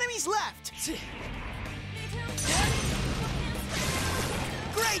 3 enemies left.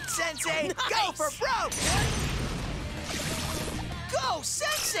 Great, Sensei. Nice. Go for broke. Go,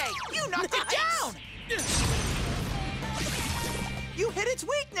 Sensei. You knocked it down. You hit its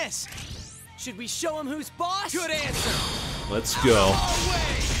weakness. Should we show him who's boss? Good answer. Let's go.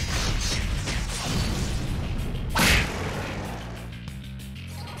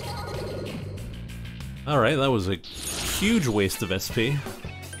 Alright, that was a huge waste of SP.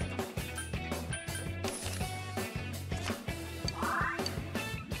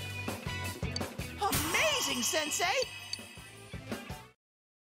 Amazing, Sensei.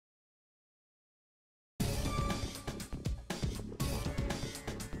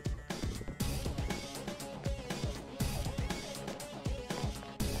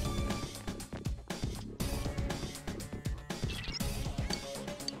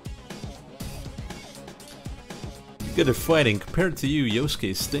 Good at fighting. Compared to you,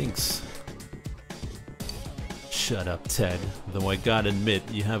 Yosuke stinks. Shut up, Ted. Though I gotta admit,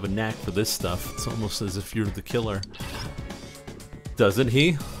 you have a knack for this stuff. It's almost as if you're the killer. Doesn't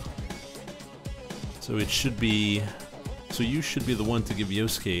he? So it should be... So you should be the one to give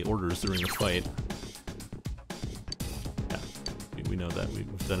Yosuke orders during a fight. Yeah, we know that.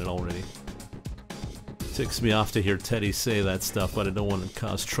 We've done it already. Ticks me off to hear Teddy say that stuff, but I don't want to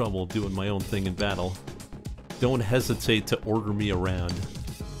cause trouble doing my own thing in battle. Don't hesitate to order me around.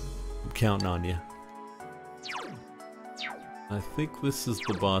 I'm counting on you. I think this is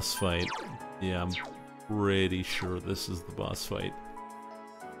the boss fight. Yeah, I'm pretty sure this is the boss fight.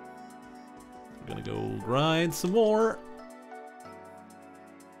 I'm gonna go grind some more.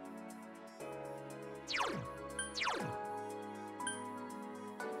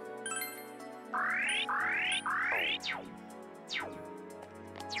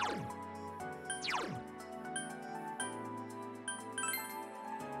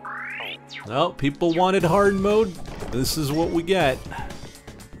 Well, people wanted hard mode. This is what we get.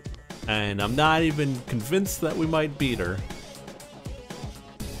 And I'm not even convinced that we might beat her.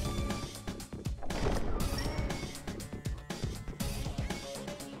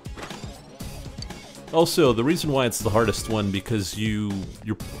 Also, the reason why it's the hardest one because you're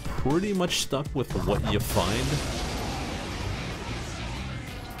pretty much stuck with what you find.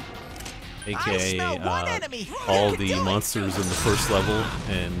 AKA all the monsters in the first level,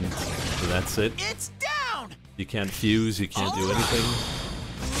 and that's it. It's down. You can't fuse, you can't do anything.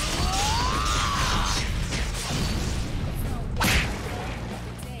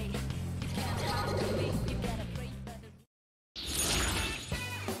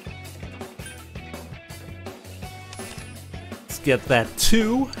 Let's get that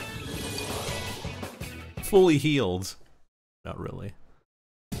 2 fully healed. Not really.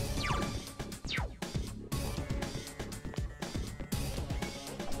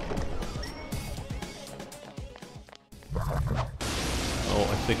 Oh,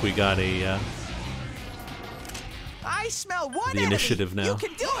 I think we got a I smell one the initiative now. You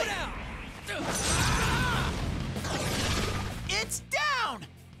can do it. It's down.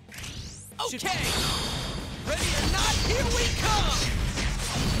 Okay. Ready or not, here we come.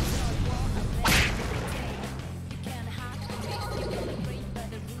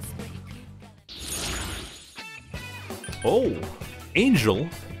 Oh, Angel.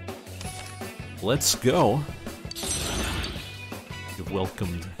 Let's go. You've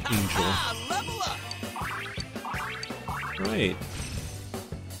welcomed Angel. Level up. Right.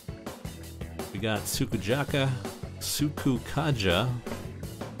 We got Tsukukaja.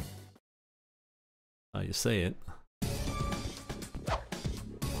 How you say it.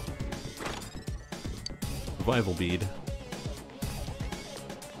 Revival bead.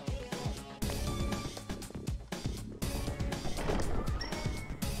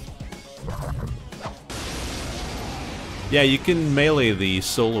 Yeah, you can melee the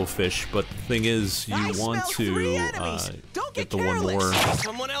solo fish, but the thing is, you want to get the one more.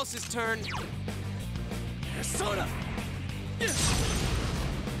 Someone else's turn. Persona.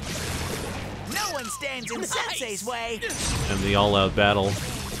 No one stands in Sensei's way. And the all-out battle,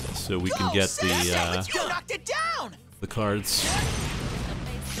 so we can get You knocked it down. the cards.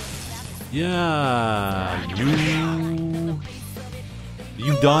 Yeah,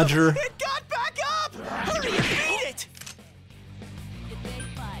 you dodger. It got back up. Hurry and beat it.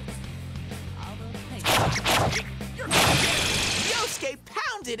 Yosuke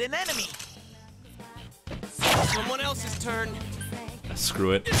pounded an enemy. Someone else's turn.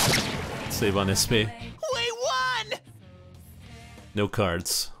 Screw it. Save on SP. We won. No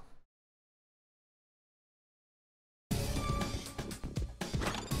cards.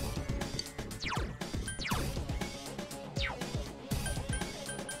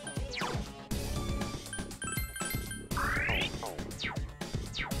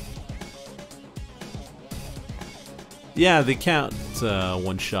 Yeah, they can't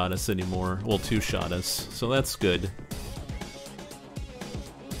one-shot us anymore. Well, two-shot us, so that's good.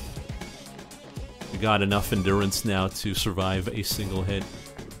 We got enough endurance now to survive a single hit.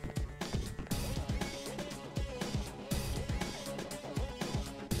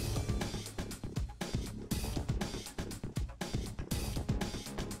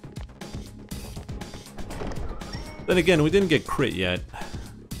 Then again, we didn't get crit yet.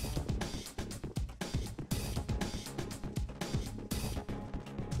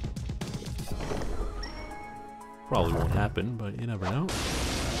 Probably won't happen, but you never know.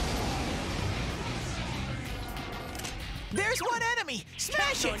 There's one enemy.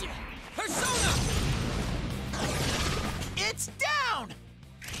 Smash it. Persona. It's down.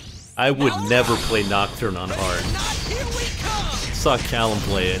 I would never play Nocturne on hard. Saw Callum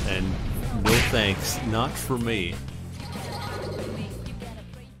play it, and no thanks, not for me.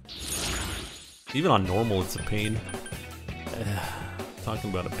 Even on normal, it's a pain.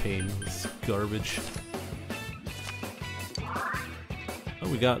 Talking about a pain, it's garbage. Oh,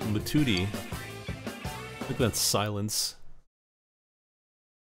 we got Matuti. I think that's silence.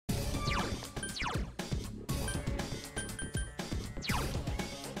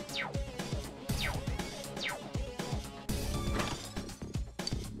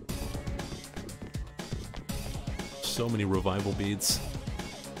 So many revival beads.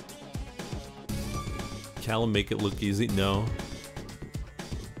 Callum, make it look easy. No.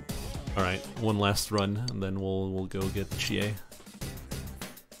 All right, one last run, and then we'll go get Chie.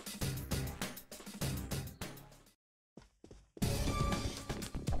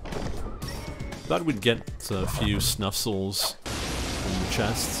 Thought we'd get a few snuff souls from the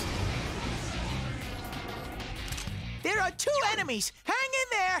chests. There are two enemies. Hang in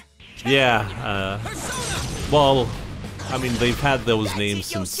there. Yeah. Well, I mean, they've had those names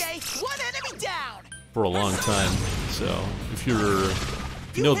since for a long time. So if you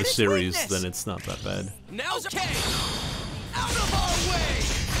know the series, then it's not that bad. Now's okay. Out of our way.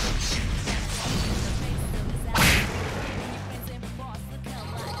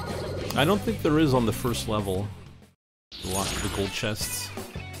 I don't think there is on the first level. A lot of the gold chests.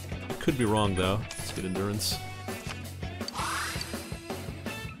 I could be wrong though. Let's get endurance.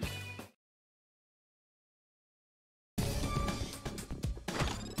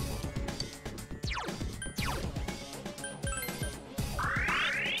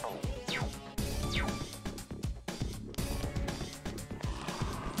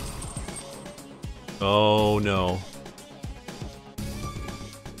 Oh no.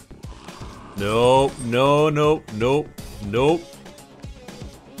 Nope, no, nope, nope, nope.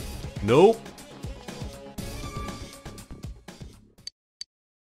 Nope.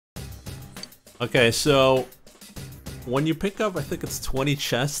 Okay, so when you pick up, I think it's 20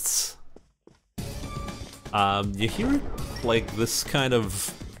 chests, you hear like this kind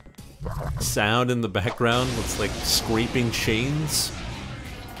of sound in the background. It's like scraping chains.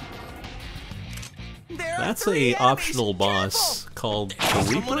 That's a optional boss called the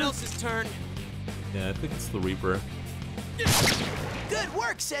Reaper. Someone else's turn. Yeah, I think it's the Reaper. Good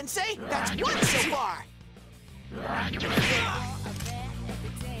work, Sensei. That's one so far. That's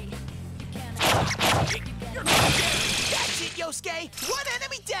it, Yosuke. One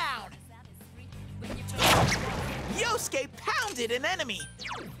enemy down. Yosuke pounded an enemy.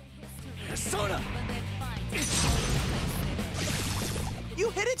 Persona. You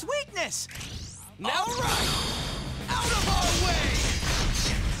hit its weakness. Now, right. Out of our way.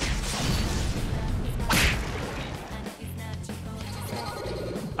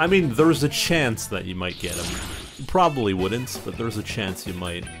 I mean, there's a chance that you might get him. You probably wouldn't, but there's a chance you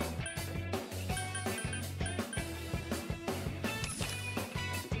might.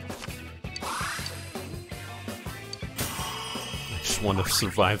 I just want to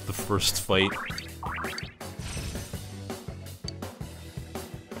survive the first fight.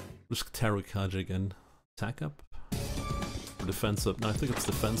 Risk Tarukaja again. Attack up? Or defense up? No, I think it's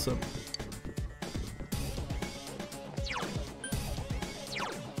defense up.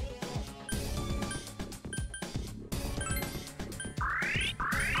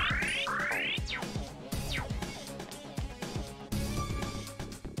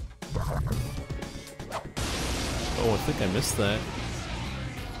 Oh, I think I missed that.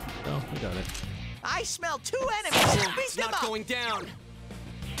 Oh, I got it. I smell 2 enemies. Beat It's them not up. going down.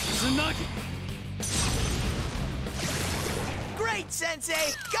 Tsunagi! Great,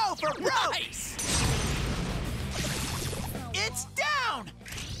 Sensei. Go for broke. Nice. It's down.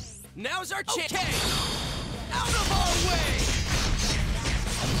 Now's our chance. Okay. Out of our way.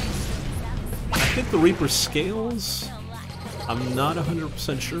 I think the Reaper scales. I'm not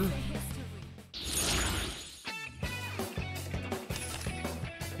 100% sure.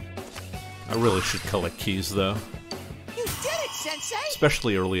 I really should collect keys though, You did it, Sensei.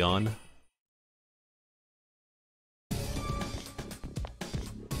 especially early on.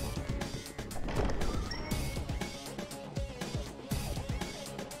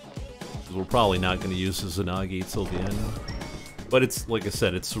 'Cause we're probably not going to use Izanagi till the end. But it's, like I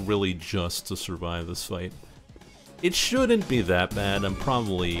said, it's really just to survive this fight. It shouldn't be that bad. I'm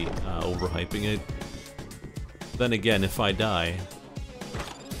probably overhyping it. Then again, if I die,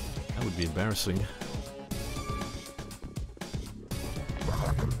 that would be embarrassing.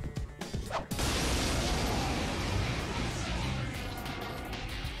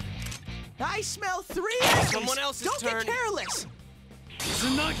 I smell 3 enemies. Someone else's Don't turn. get careless.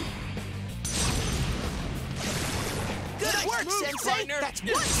 Tsunagi! Good work, move, Sensei. partner. That's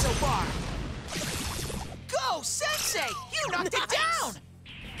 1 so far. Go, Sensei. You knocked it down.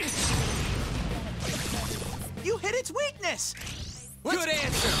 You hit its weakness. Good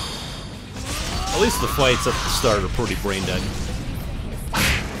answer. At least the fights at the start are pretty brain dead.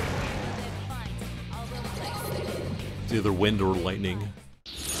 It's either wind or lightning.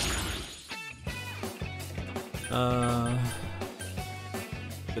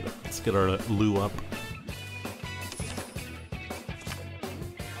 Let's get our Lu up.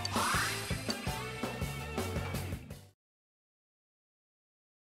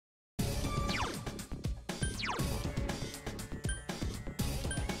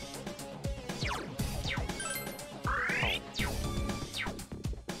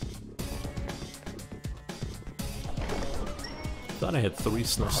 Thought I had 3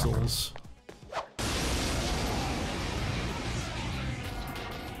 Snuff Souls.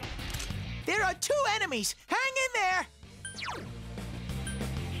 There are 2 enemies. Hang in there.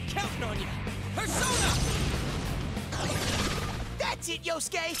 Counting on you. Persona! That's it,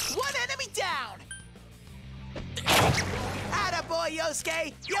 Yosuke. 1 enemy down. Attaboy,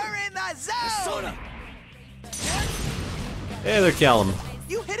 Yosuke. You're in the zone. Persona! Hey there, Callum.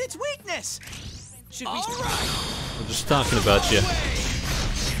 You hit its weakness. All right. We're just talking about you.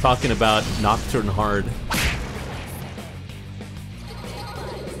 Talking about Nocturne Hard.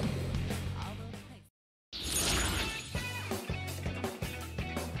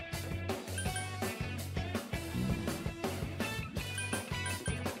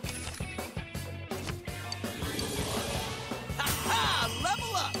 Ha!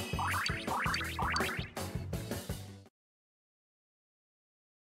 Level up.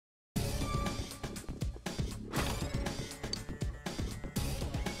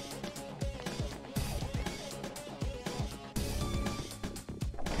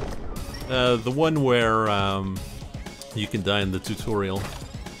 The one where you can die in the tutorial.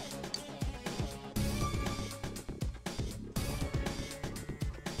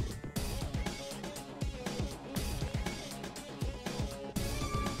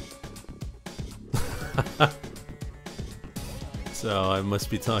 So I must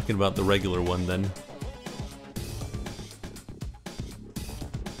be talking about the regular one then.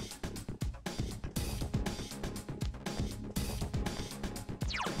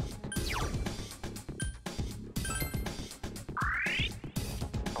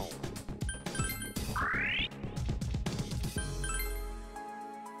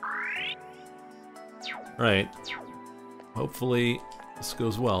 Right. Hopefully this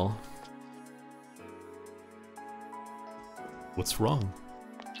goes well. What's wrong?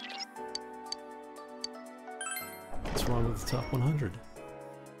 What's wrong with the top 100?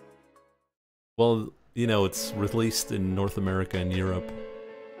 Well, you know, it's released in North America and Europe.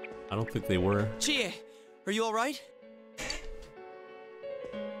 I don't think they were. Chie, are you all right?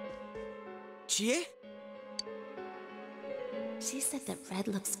 Chie? She said that red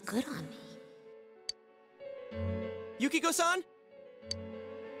looks good on me. Yukiko-san?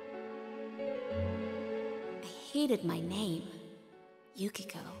 I hated my name,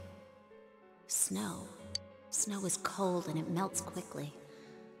 Yukiko. Snow. Snow is cold and it melts quickly.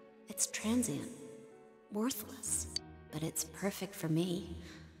 It's transient, worthless, but it's perfect for me.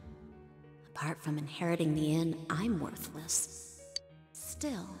 Apart from inheriting the inn, I'm worthless.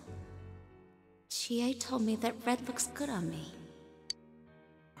 Still, Chie told me that red looks good on me.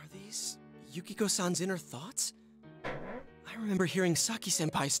 Are these Yukiko-san's inner thoughts? I remember hearing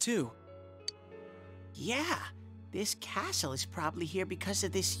Saki-senpai's too. Yeah, this castle is probably here because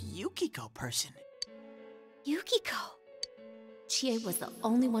of this Yukiko person. Yukiko! Chie was the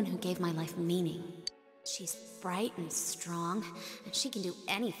only one who gave my life meaning. She's bright and strong, and she can do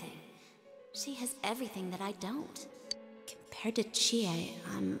anything. She has everything that I don't. Compared to Chie,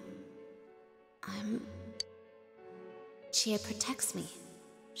 Chie protects me.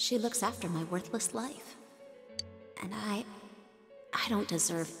 She looks after my worthless life. And I don't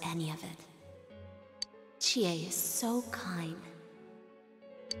deserve any of it. Chie is so kind.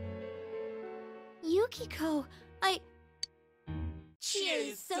 Yukiko, Chie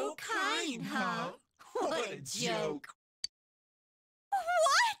is so kind, huh? What a joke.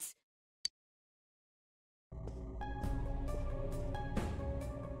 What?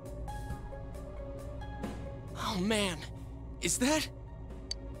 Oh man, is that?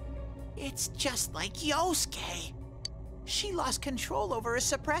 It's just like Yosuke. She lost control over her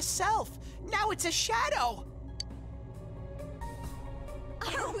suppressed self. Now it's a shadow.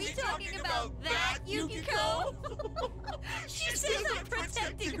 Are we talking about that, Yukiko? She says I'm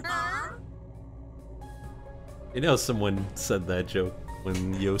protecting her. You know, someone said that joke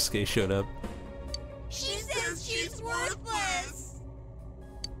when Yosuke showed up. She says she's worthless.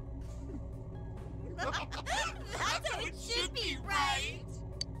 That's how it should be, right?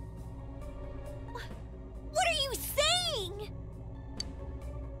 What are you saying?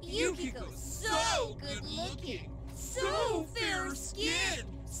 Yukiko's so good looking, so fair skinned,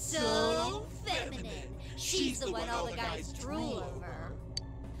 so feminine. She's the one all the guys drool over.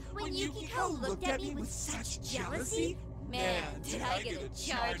 When Yukiko looked at me with such jealousy, man, did I get a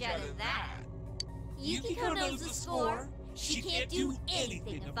charge out of that. Yukiko knows the score. She can't do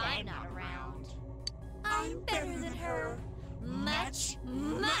anything if I'm not around. I'm better than her. Much,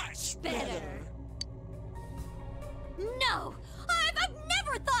 much better. No! I've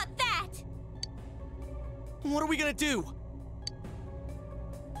never thought that! What are we gonna do?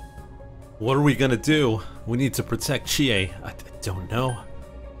 What are we gonna do? We need to protect Chie. I don't know. ...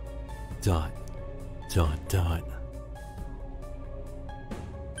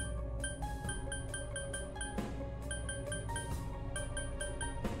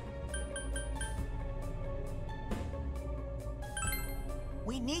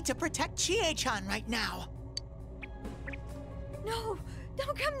 We need to protect Chie-chan right now. No!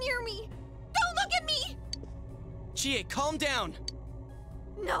 Don't come near me! Don't look at me! Chie, calm down!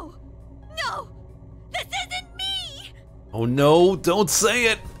 No! No! This isn't me! Oh no, don't say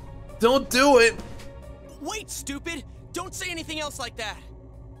it! Don't do it! Wait, stupid! Don't say anything else like that!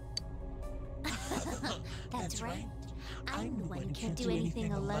 That's right. I'm the one who can't do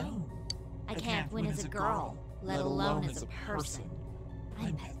anything alone. I can't win as a girl, let alone as a person.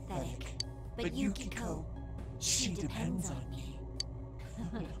 I'm pathetic. But Yukiko, she depends on me.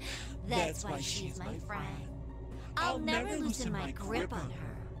 That's why she's my friend. I'll never loosen my grip on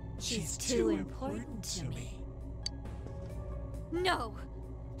her. She's too important to me. No!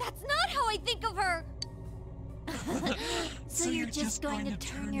 That's not how I think of her! So you're just going to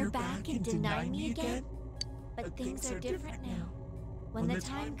turn your back and deny me again? But things are different now. When the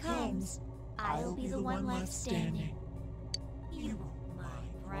time comes, I'll be the one left standing. You won't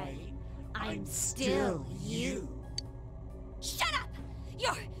mind, right? I'm still you. Shut up!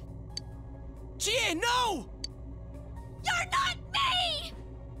 You're... Chie, no! You're not me!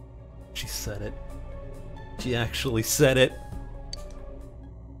 She said it. She actually said it.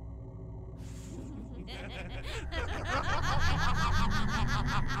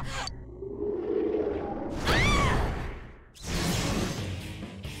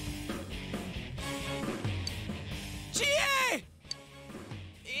 Chie!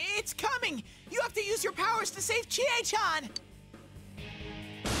 It's coming! You have to use your powers to save Chie-chan!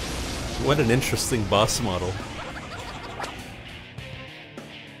 What an interesting boss model.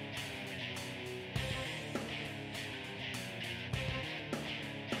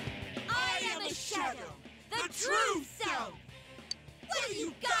 I am a shadow, the true self! What do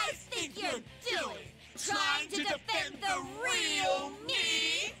you guys think you're doing? Trying to defend the real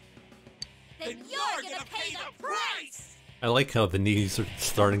me? Then you're gonna pay the price! I like how the knees are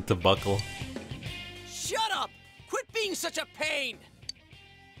starting to buckle. Shut up! Quit being such a pain!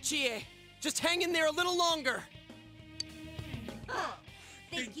 Chie, just hang in there a little longer.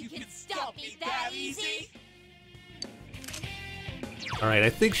 Think you can stop me that easy? Alright, I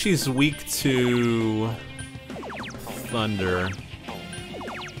think she's weak to thunder.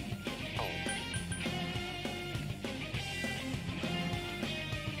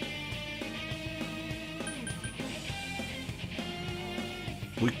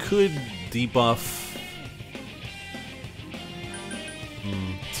 We could debuff.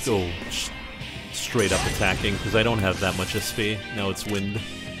 Let's go straight up attacking, because I don't have that much SP. No, it's wind.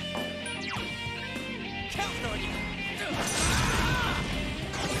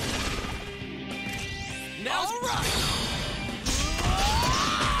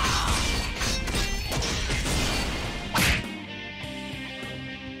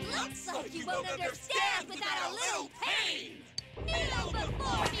 Looks like you won't understand without a little pain! Kneel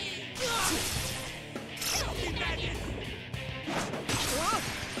before me! Filthy maggot!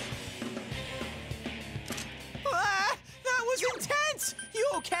 That was intense! You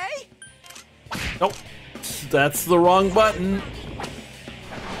okay? Nope. That's the wrong button.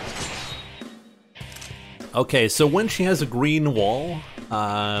 Okay, so when she has a green wall,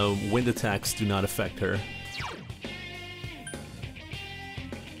 wind attacks do not affect her.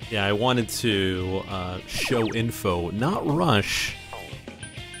 Yeah, I wanted to show info, not rush.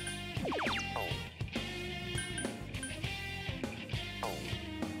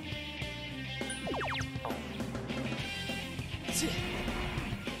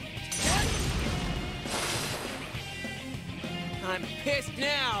 I'm pissed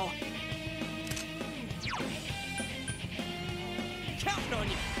now. Counting on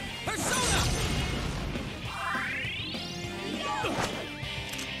you. Persona!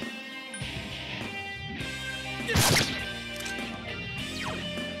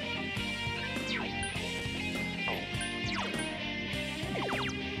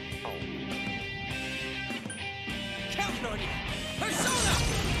 Counting on you. Persona!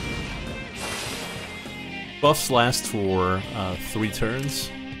 Buffs last for 3 turns.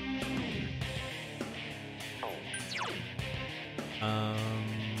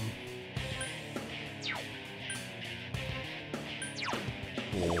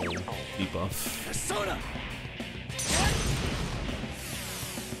 We'll debuff. Persona!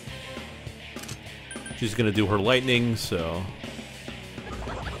 She's gonna do her lightning, so.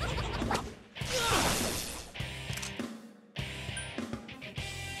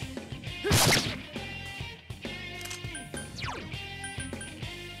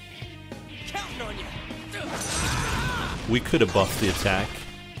 Counting on you. We could have buffed the attack.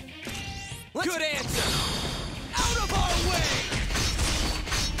 Good answer. Out of our way.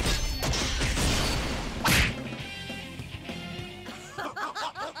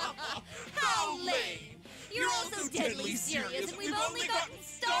 How lame! You're all so deadly serious and we've only gotten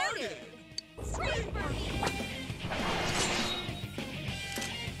started! Scream for me!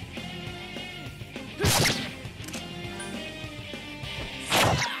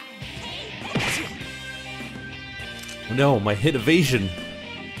 No, my hit evasion.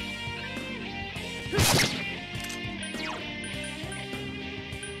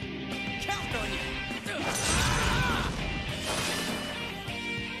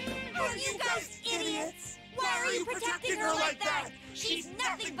 Are you guys idiots? Why are you protecting her like that? She's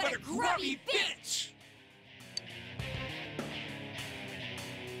nothing but a grubby bitch!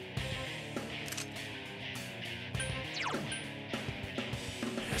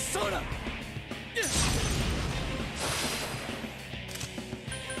 Persona!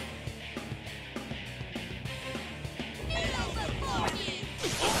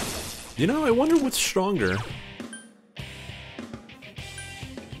 You know, I wonder what's stronger.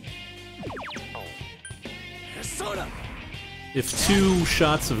 Persona! If 2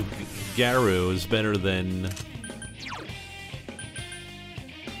 shots of Garu is better than...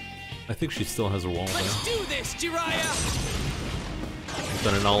 I think she still has a wall Let's though. do this, Jiraiya!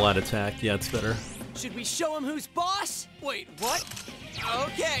 Done an all-out attack. Yeah, it's better. Should we show him who's boss? Wait, what?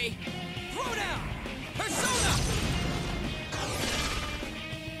 Okay. Throw down! Persona!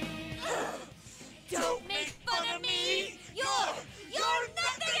 Don't make fun of me! You're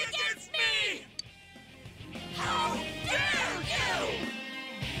nothing against me! How dare you!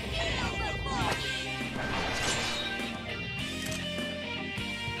 Kneel before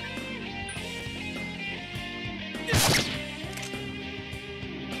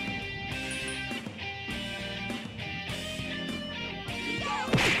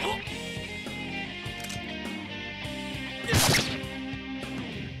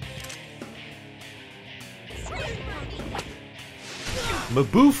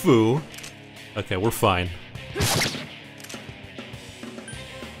Mabufu? Okay, we're fine.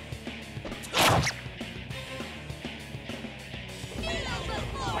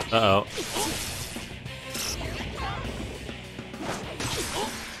 Uh-oh.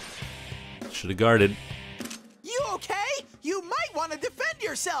 Should have guarded. You okay? You might want to defend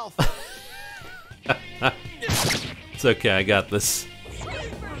yourself. It's okay, I got this.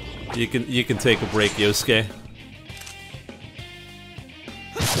 You can take a break, Yosuke.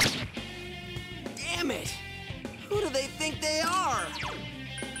 Damn it! Who do they think they are?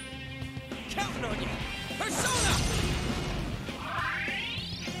 Counting on you! Persona!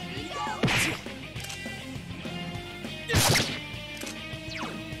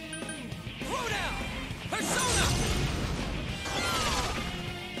 Throw down! Persona!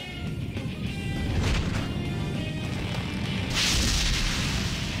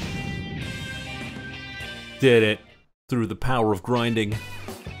 Did it through the power of grinding.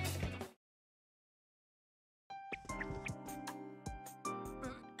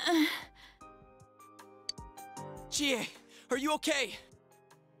 Chie, are you okay?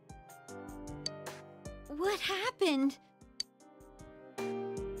 What happened?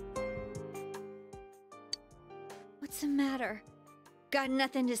 What's the matter? Got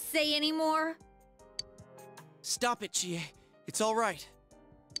nothing to say anymore? Stop it, Chie. It's all right.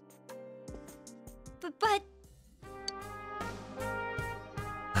 But...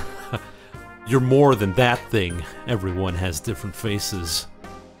 You're more than that thing. Everyone has different faces.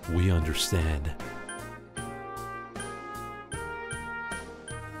 We understand.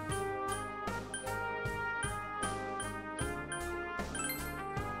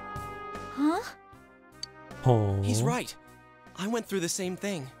 Huh? Oh. He's right. I went through the same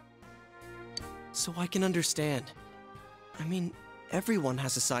thing. So I can understand. I mean, everyone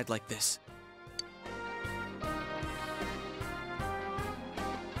has a side like this.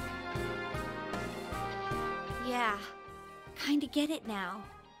 Yeah, kinda get it now.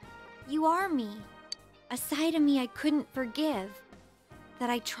 You are me. A side of me I couldn't forgive, that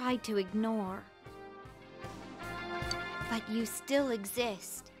I tried to ignore. But you still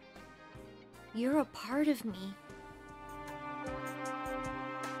exist. You're a part of me.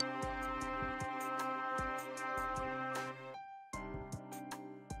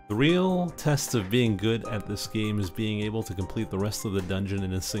 The real test of being good at this game is being able to complete the rest of the dungeon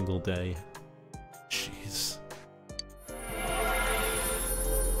in a single day. Jeez.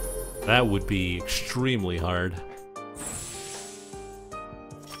 That would be extremely hard.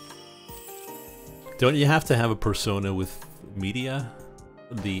 Don't you have to have a persona with media,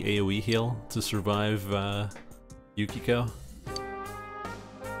 the AoE heal, to survive Yukiko?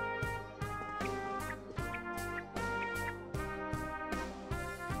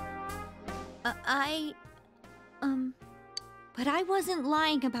 But I wasn't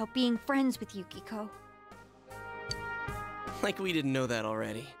lying about being friends with Yukiko. Like we didn't know that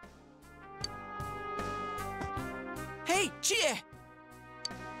already. Hey, Chie!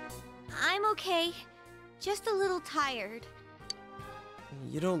 I'm okay. Just a little tired.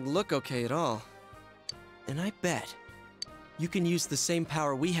 You don't look okay at all. And I bet you can use the same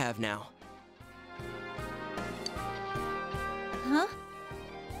power we have now. Huh?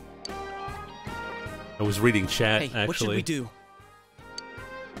 I was reading chat, Hey, actually. what should we do?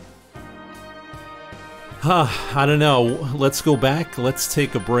 I don't know. Let's go back. Let's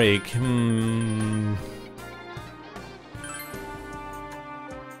take a break.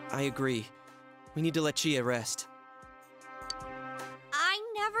 I agree. We need to let Chie rest. I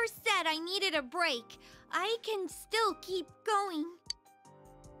never said I needed a break. I can still keep going.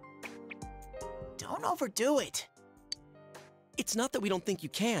 Don't overdo it. It's not that we don't think you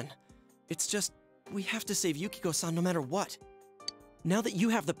can. It's just, we have to save Yukiko-san no matter what. Now that you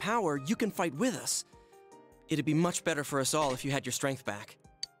have the power, you can fight with us. It'd be much better for us all if you had your strength back.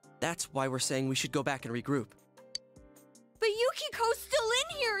 That's why we're saying we should go back and regroup. But Yukiko's still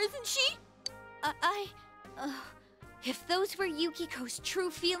in here, isn't she? If those were Yukiko's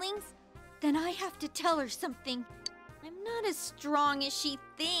true feelings, then I have to tell her something. I'm not as strong as she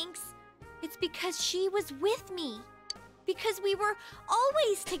thinks. It's because she was with me. Because we were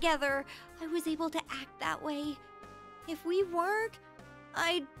always together, I was able to act that way. If we weren't,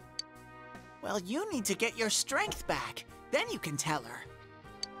 I'd... Well, you need to get your strength back. Then you can tell her.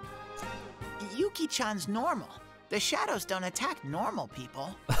 Yuki-chan's normal. The shadows don't attack normal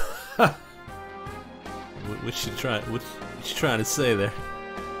people. What's she trying to say there?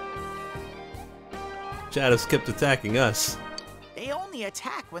 Shadows kept attacking us. They only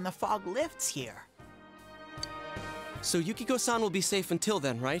attack when the fog lifts here. So Yukiko-san will be safe until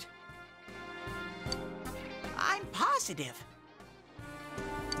then, right? I'm positive.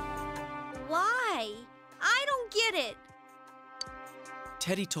 Why? I don't get it.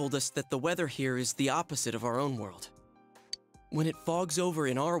 Teddy told us that the weather here is the opposite of our own world. When it fogs over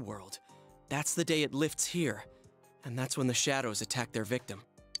in our world, that's the day it lifts here, and that's when the shadows attack their victim.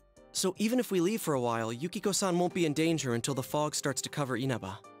 So even if we leave for a while, Yukiko-san won't be in danger until the fog starts to cover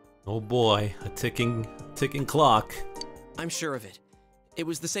Inaba. Oh boy, a ticking clock. I'm sure of it. It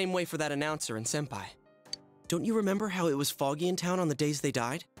was the same way for that announcer and Senpai. Don't you remember how it was foggy in town on the days they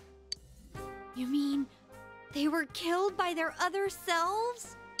died? You mean they were killed by their other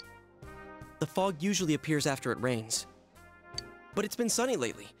selves? The fog usually appears after it rains. But it's been sunny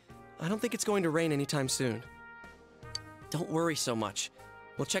lately. I don't think it's going to rain anytime soon. Don't worry so much.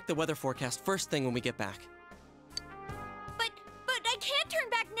 We'll check the weather forecast first thing when we get back. But I can't turn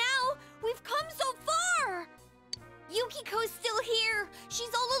back now! We've come so far! Yukiko's still here!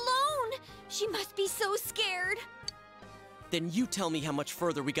 She's all alone! She must be so scared! Then you tell me how much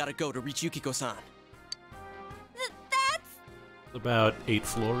further we gotta go to reach Yukiko-san. That's... About 8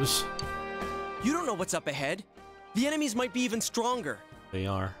 floors. You don't know what's up ahead. The enemies might be even stronger. They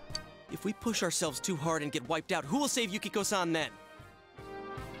are. If we push ourselves too hard and get wiped out, who will save Yukiko-san then?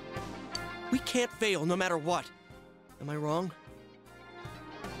 We can't fail no matter what. Am I wrong?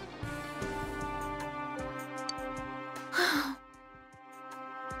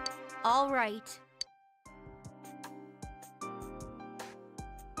 All right.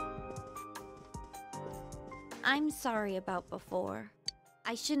 I'm sorry about before.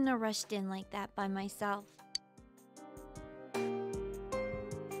 I shouldn't have rushed in like that by myself.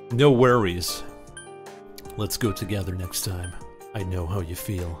 No worries. Let's go together next time. I know how you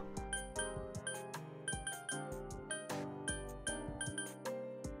feel.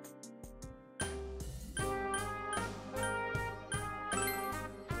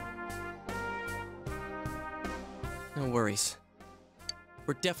 No worries.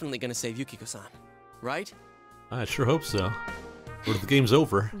 We're definitely gonna save Yukiko-san, right? I sure hope so. Or the game's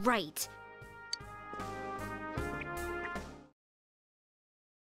over. Right.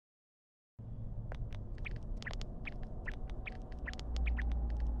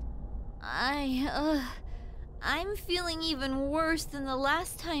 I'm feeling even worse than the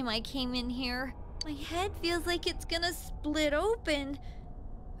last time I came in here. My head feels like it's gonna split open.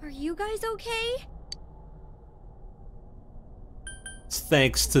 Are you guys okay? It's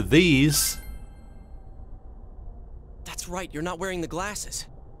thanks to these. That's right, you're not wearing the glasses.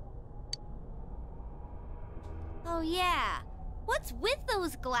 Oh yeah. What's with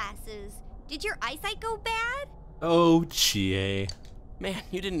those glasses? Did your eyesight go bad? Oh, Chie. Man,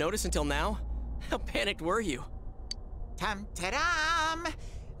 you didn't notice until now? How panicked were you? Tum-ta-dum!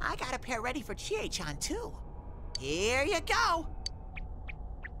 I got a pair ready for Chie-chan, too. Here you go!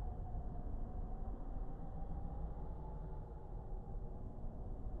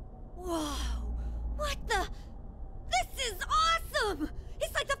 Whoa! What the? This is awesome!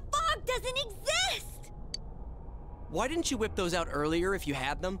 It's like the fog doesn't exist! Why didn't you whip those out earlier if you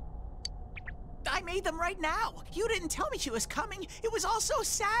had them? I made them right now. You didn't tell me she was coming. It was all so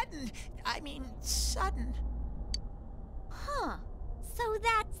sudden. Huh. So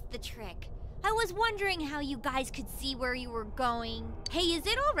that's the trick. I was wondering how you guys could see where you were going. Hey, is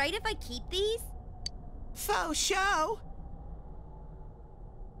it alright if I keep these? Faux show!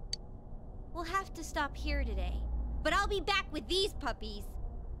 We'll have to stop here today. But I'll be back with these puppies.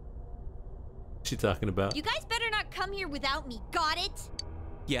 What's she talking about? You guys better not come here without me, got it?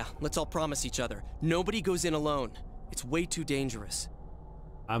 Yeah, let's all promise each other. Nobody goes in alone. It's way too dangerous.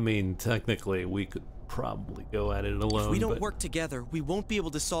 I mean, technically, we could probably go at it alone, If we don't work together, we won't be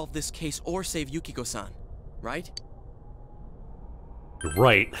able to solve this case or save Yukiko-san, right? You're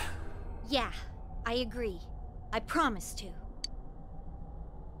right. Yeah, I agree. I promise to.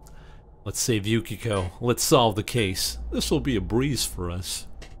 Let's save Yukiko. Let's solve the case. This will be a breeze for us.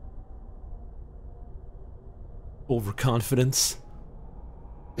 Overconfidence.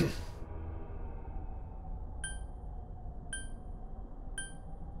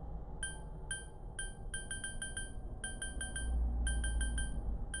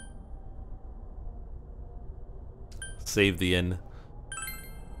 Save the inn.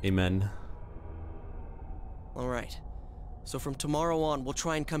 Amen. Alright. So from tomorrow on, we'll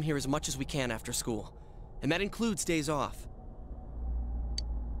try and come here as much as we can after school. And that includes days off.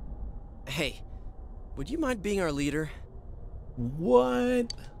 Hey, would you mind being our leader?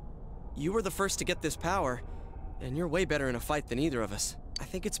 What? You were the first to get this power, and you're way better in a fight than either of us. I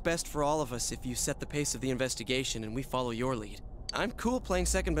think it's best for all of us if you set the pace of the investigation and we follow your lead. I'm cool playing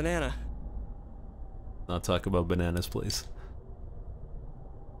second banana. Not talk about bananas, please.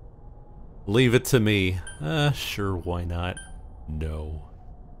 Leave it to me. Sure, why not? No.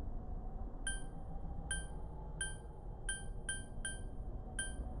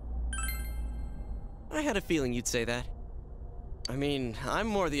 I had a feeling you'd say that. I mean, I'm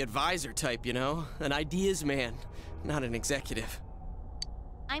more the advisor type, you know? An ideas man, not an executive.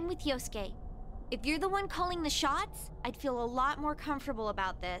 I'm with Yosuke. If you're the one calling the shots, I'd feel a lot more comfortable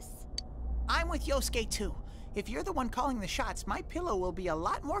about this. I'm with Yosuke too. If you're the one calling the shots, my pillow will be a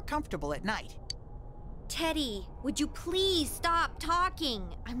lot more comfortable at night. Teddy, would you please stop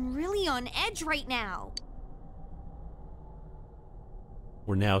talking? I'm really on edge right now.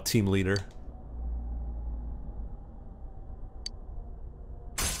 We're now team leader.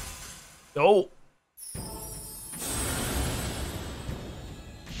 Oh!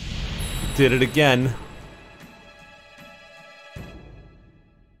 Did it again.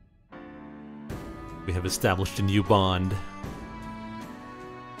 We have established a new bond.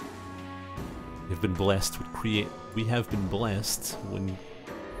 We have been blessed with We have been blessed when...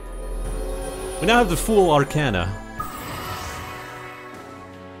 We now have the full Arcana.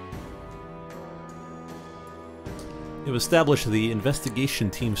 We have established the investigation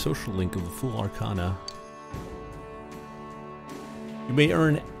team social link of the full Arcana. You may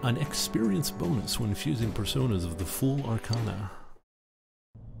earn an experience bonus when fusing personas of the full Arcana.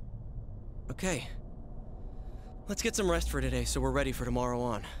 Okay. Let's get some rest for today so we're ready for tomorrow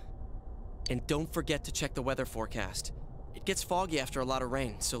on. And don't forget to check the weather forecast. It gets foggy after a lot of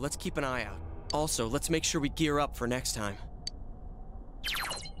rain, so let's keep an eye out. Also, let's make sure we gear up for next time.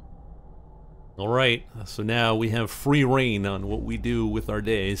 Alright, so now we have free reign on what we do with our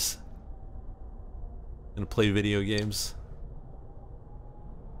days. Gonna play video games.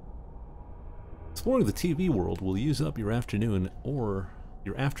 Exploring the TV world will use up your afternoon or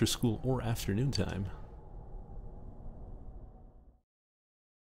your after school or afternoon time.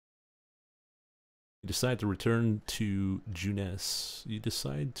 You decide to return to Junes. You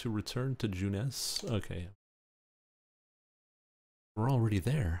decide to return to Junes? Okay. We're already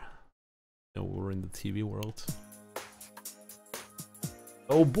there. No, we're in the TV world.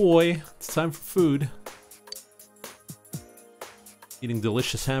 Oh boy, it's time for food. Eating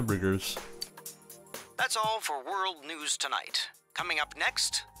delicious hamburgers. That's all for World News Tonight. Coming up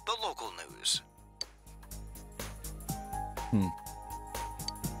next, the local news.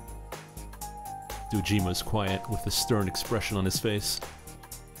 Dojima's quiet with a stern expression on his face.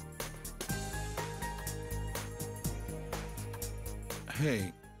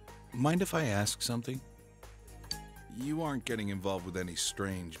 Hey, mind if I ask something? You aren't getting involved with any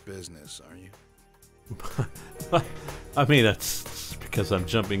strange business, are you? I mean, that's because I'm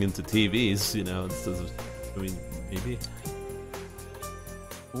jumping into TVs, you know, I mean, maybe.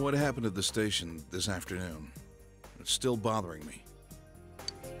 What happened at the station this afternoon? It's still bothering me.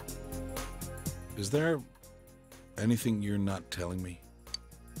 Is there anything you're not telling me?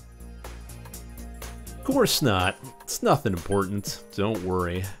 Of course not. It's nothing important. Don't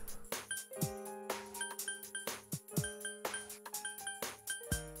worry.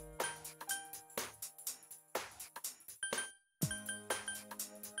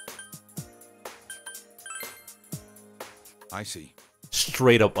 I see.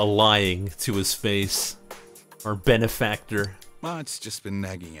 Straight up lying to his face. Our benefactor. Well, it's just been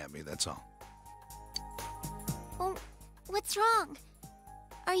nagging at me, that's all. Oh, what's wrong?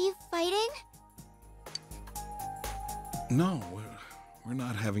 Are you fighting? No, we're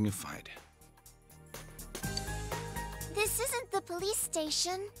not having a fight. This isn't the police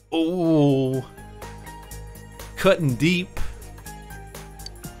station. Oh, cutting deep.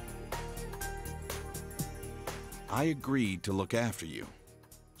 I agreed to look after you,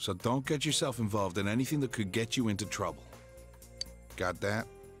 so don't get yourself involved in anything that could get you into trouble. Got that?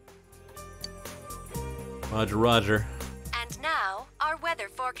 Roger, roger. And now, our weather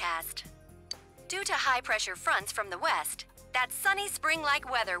forecast. Due to high-pressure fronts from the west, that sunny spring-like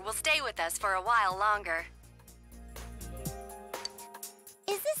weather will stay with us for a while longer.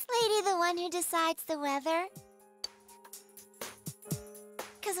 Is this lady the one who decides the weather?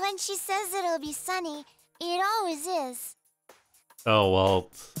 'Cause when she says it'll be sunny, it always is. Oh,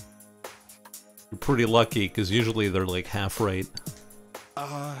 well, you're pretty lucky, because usually they're like half right.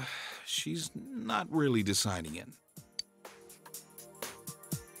 She's not really deciding it.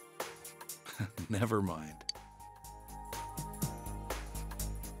 Never mind.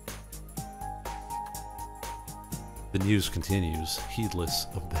 The news continues, heedless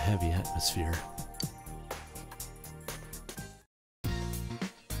of the heavy atmosphere.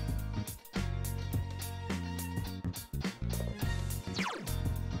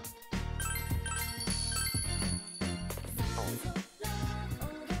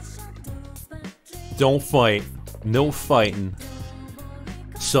 Don't fight. No fighting.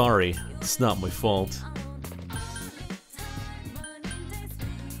 Sorry, it's not my fault.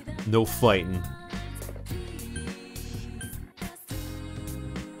 No fighting.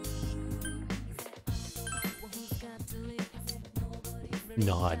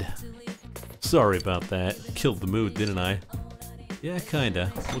 Nod. Sorry about that. Killed the mood, didn't I? Yeah, kinda.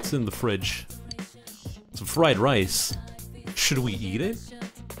 What's in the fridge? Some fried rice. Should we eat it?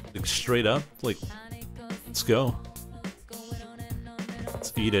 Like, straight up? Like, let's go.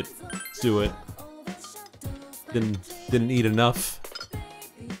 Let's eat it. Let's do it. Didn't eat enough.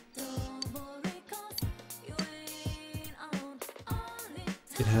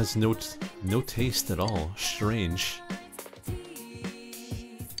 It has no taste at all. Strange.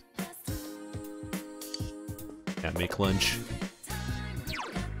 Can't make lunch.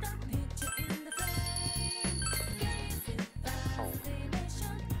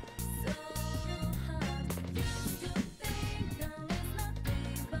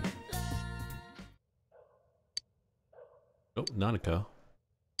 Oh, Nanako.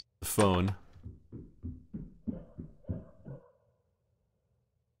 The phone.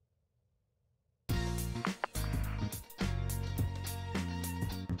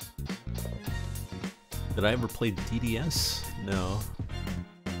 Did I ever play DDS? No.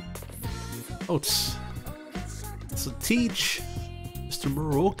 Oh, it's a Teach, Mr.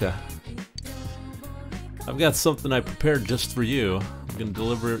 Muroka. I've got something I prepared just for you. I'm gonna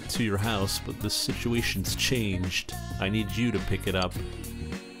deliver it to your house, but the situation's changed. I need you to pick it up.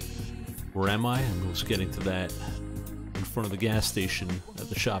 Where am I? I was getting to that. In front of the gas station at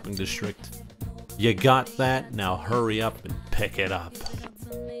the shopping district. You got that? Now hurry up and pick it up.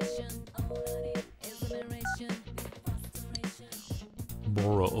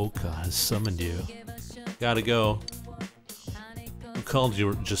 Muroka has summoned you. Gotta go. Who called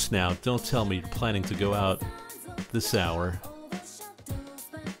you just now? Don't tell me you're planning to go out this hour.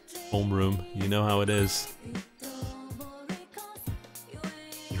 Homeroom, you know how it is.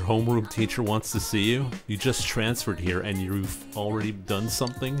 Your homeroom teacher wants to see you? You just transferred here and you've already done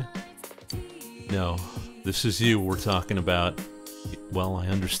something? No, this is you we're talking about. Well, I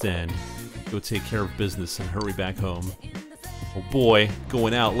understand. Go take care of business and hurry back home. Oh boy,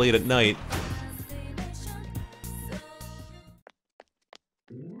 going out late at night.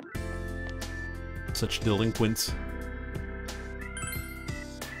 Such delinquents.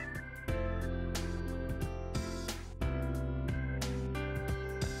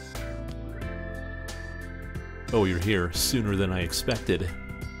 Oh, you're here sooner than I expected.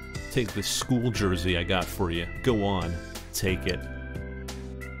 Take this school jersey I got for you. Go on, take it.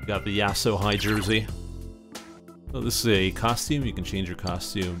 Got the Yasuo High jersey. Oh, this is a costume. You can change your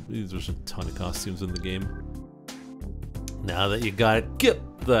costume. There's a ton of costumes in the game. Now that you got it, get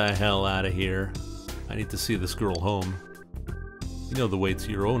the hell out of here. I need to see this girl home. You know the way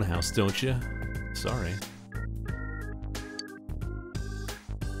to your own house, don't you? Sorry.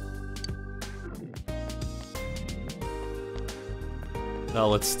 Now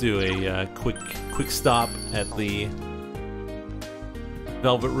let's do a quick stop at the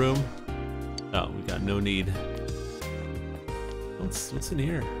Velvet Room. Oh, we got no need. What's in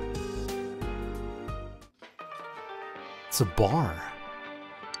here? It's a bar.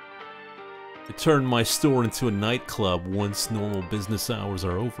 I turned my store into a nightclub once normal business hours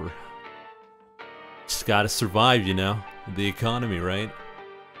are over. Just gotta survive, you know? The economy, right?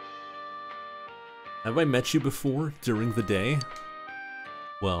 Have I met you before during the day?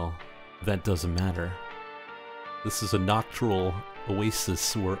 Well, that doesn't matter. This is a nocturnal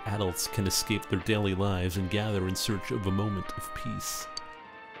oasis where adults can escape their daily lives and gather in search of a moment of peace.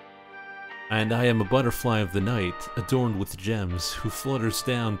 And I am a butterfly of the night, adorned with gems, who flutters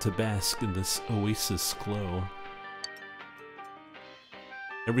down to bask in this oasis glow.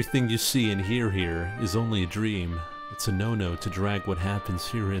 Everything you see and hear here is only a dream. It's a no-no to drag what happens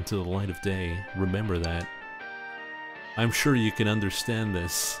here into the light of day. Remember that. I'm sure you can understand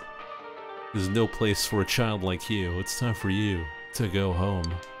this. There's no place for a child like you. It's time for you to go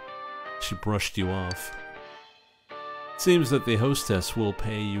home. She brushed you off. Seems that the hostess will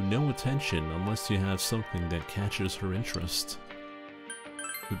pay you no attention unless you have something that catches her interest.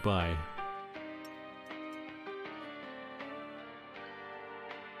 Goodbye.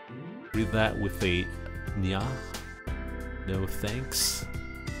 Read that with a nya. No thanks.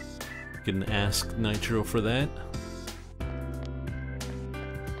 You can ask Nitro for that.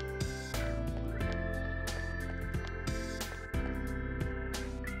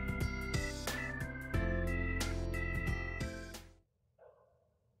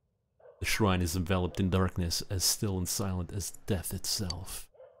 The shrine is enveloped in darkness, as still and silent as death itself.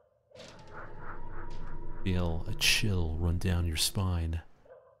 Feel a chill run down your spine.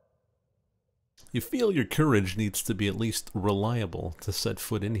 You feel your courage needs to be at least reliable to set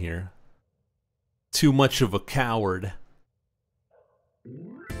foot in here. Too much of a coward.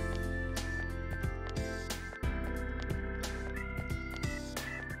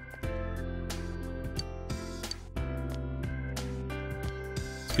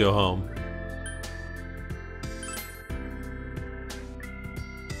 Let's go home.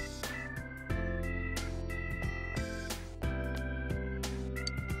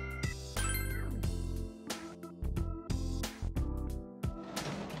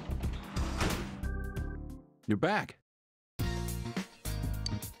 You're back. I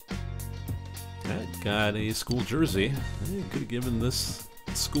got a school jersey. I could have given this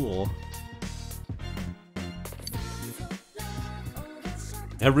school.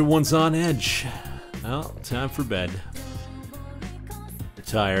 Everyone's on edge. Well, time for bed. You're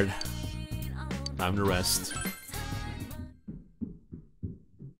tired. Time to rest.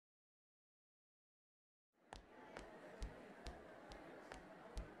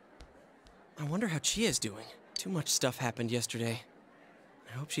 I wonder how Chia's doing. Too much stuff happened yesterday.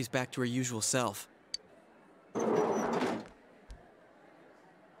 I hope she's back to her usual self.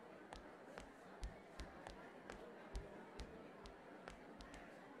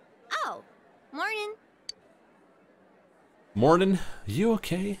 Oh, morning. Morning. You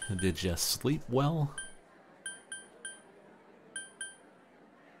okay? Did you sleep well?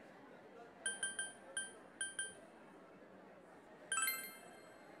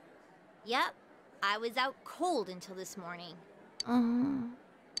 Yep, I was out cold until this morning.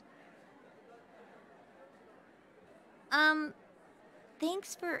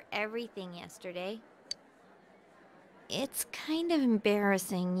 Thanks for everything yesterday. It's kind of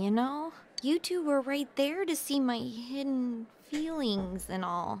embarrassing, you know? You two were right there to see my hidden feelings and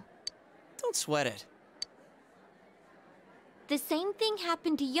all. Don't sweat it. The same thing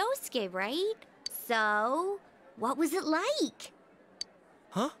happened to Yosuke, right? So, what was it like?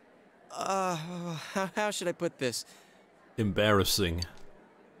 Huh? How should I put this? Embarrassing.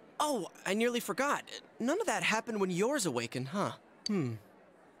 Oh, I nearly forgot. None of that happened when yours awakened, huh?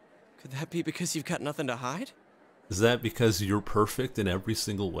 Could that be because you've got nothing to hide? Is that because you're perfect in every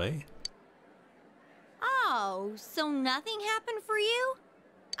single way? Oh, so nothing happened for you?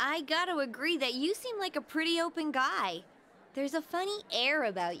 I gotta agree that you seem like a pretty open guy. There's a funny air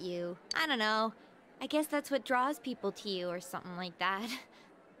about you. I don't know. I guess that's what draws people to you or something like that.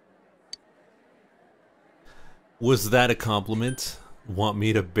 Was that a compliment? Want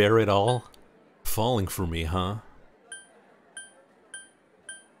me to bear it all? Falling for me, huh?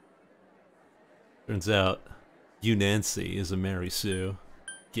 Turns out, you Nancy is a Mary Sue.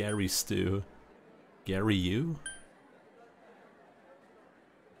 Gary Stu. Gary you?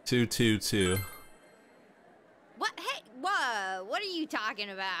 222. What? Hey, whoa, what are you talking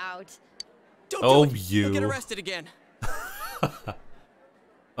about? Don't Oh, do it. you. You'll get arrested again.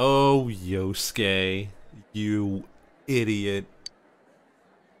 Oh, Yosuke. You idiot.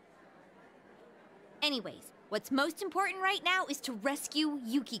 Anyways, what's most important right now is to rescue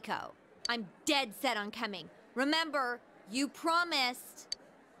Yukiko. I'm dead set on coming. Remember, you promised.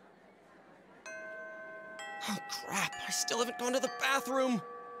 Oh, crap. I still haven't gone to the bathroom.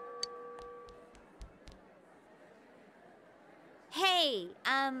 Hey,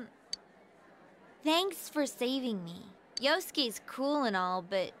 thanks for saving me. Yosuke's cool and all,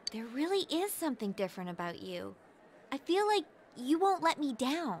 but there really is something different about you. I feel like you won't let me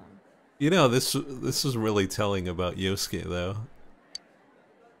down. You know, this is really telling about Yosuke, though.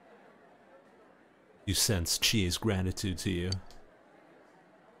 You sense Chia's gratitude to you.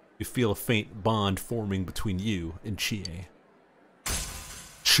 You feel a faint bond forming between you and Chie.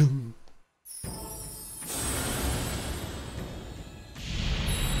 Chung.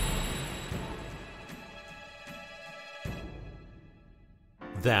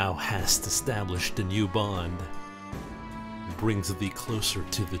 Thou hast established a new bond. It brings thee closer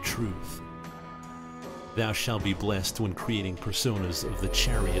to the truth. Thou shalt be blessed when creating personas of the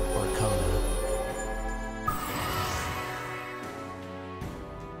Chariot Arcana.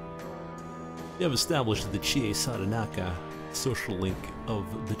 You have established the Chie Sadanaka, social link of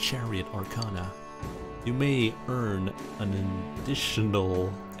the Chariot Arcana. You may earn an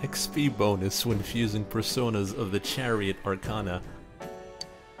additional XP bonus when fusing personas of the Chariot Arcana.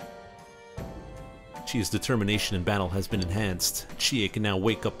 Chie's determination in battle has been enhanced. Chie can now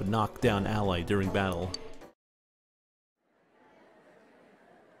wake up a knockdown ally during battle.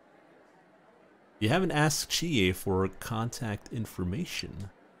 You haven't asked Chie for contact information.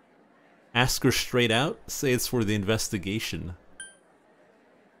 Ask her straight out, say it's for the investigation.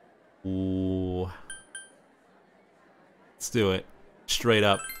 Ooh. Let's do it. Straight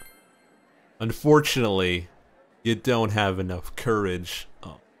up. Unfortunately, you don't have enough courage.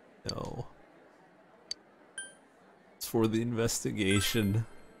 Oh, no. It's for the investigation.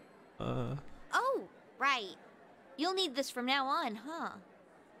 Oh, right. You'll need this from now on, huh?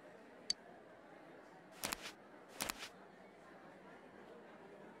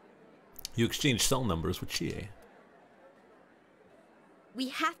 You exchange cell numbers with Chie. We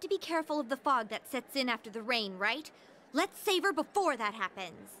have to be careful of the fog that sets in after the rain, right? Let's save her before that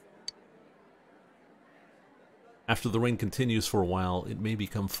happens. After the rain continues for a while, it may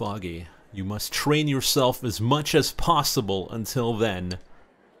become foggy. You must train yourself as much as possible until then.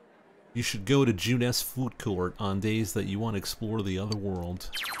 You should go to Junes Food Court on days that you want to explore the other world.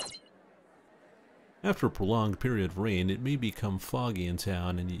 After a prolonged period of rain, it may become foggy in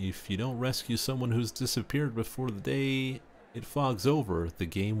town, and if you don't rescue someone who's disappeared before the day it fogs over, the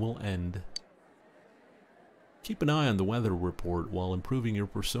game will end. Keep an eye on the weather report while improving your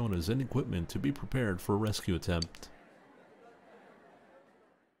personas and equipment to be prepared for a rescue attempt.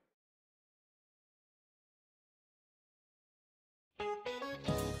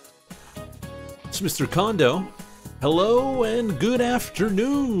 It's Mr. Kondo. Hello and good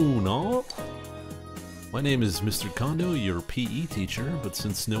afternoon, all. My name is Mr. Kondo, your PE teacher, but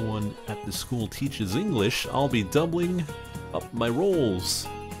since no one at the school teaches English, I'll be doubling up my roles.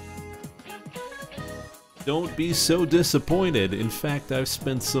 Don't be so disappointed. In fact, I've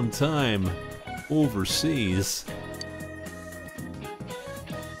spent some time overseas.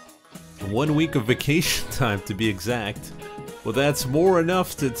 1 week of vacation time to be exact. Well, that's more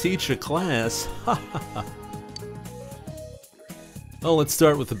enough to teach a class. Well, let's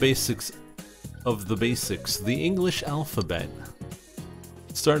start with the basics of the basics. The English alphabet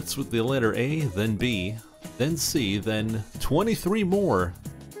starts with the letter A, then B, then C, then 23 more.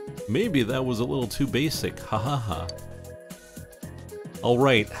 Maybe that was a little too basic, ha ha ha.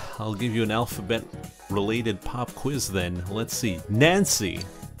 Alright, I'll give you an alphabet-related pop quiz then. Let's see. Nancy.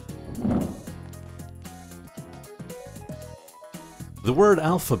 The word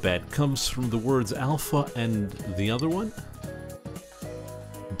alphabet comes from the words alpha and the other one?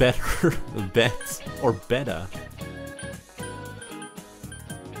 Better, bet, or beta.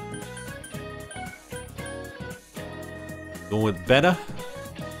 Going with beta?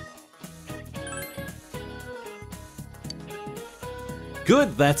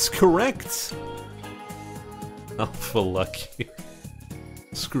 Good, that's correct! Alpha lucky.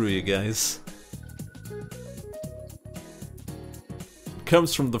 Screw you guys. It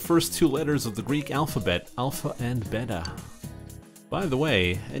comes from the first two letters of the Greek alphabet, alpha and beta. By the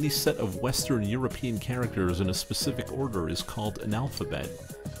way, any set of Western European characters in a specific order is called an alphabet.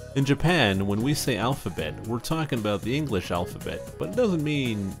 In Japan, when we say alphabet, we're talking about the English alphabet, but it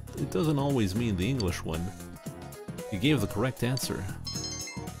doesn't always mean the English one. You gave the correct answer.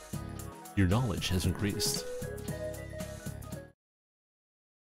 Your knowledge has increased.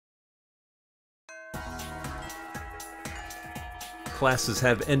 Classes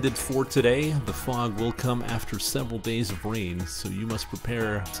have ended for today. The fog will come after several days of rain, so you must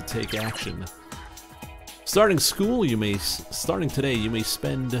prepare to take action. Starting today, you may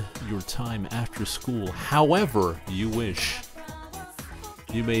spend your time after school however you wish.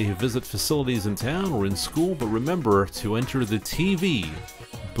 You may visit facilities in town or in school, but remember to enter the TV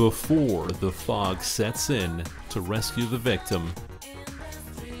before the fog sets in to rescue the victim.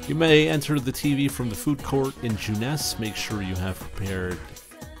 You may enter the TV from the food court in Junes. Make sure that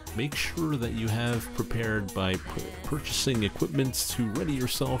you have prepared by purchasing equipment to ready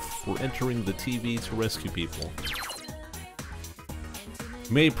yourself for entering the TV to rescue people.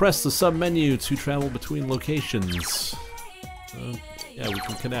 You may press the sub menu to travel between locations. Yeah, we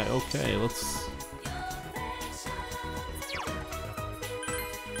can connect. Okay, let's...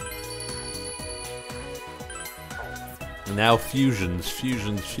 Now fusions.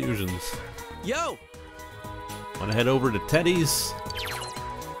 Yo! Wanna head over to Teddy's?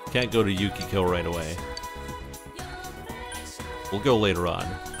 Can't go to Yukiko right away. We'll go later on.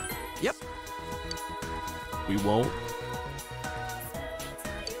 Yep. We won't.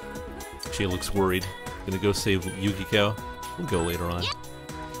 She looks worried. Gonna go save Yukiko. We'll go later on.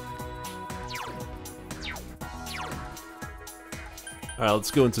 Alright,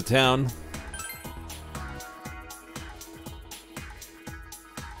 let's go into town.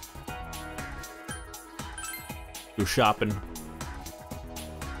 Go shopping.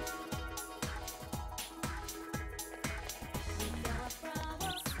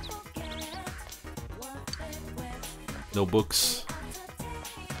 No books.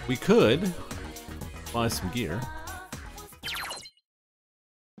 We could buy some gear.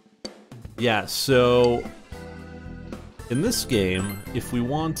 Yeah, so in this game, if we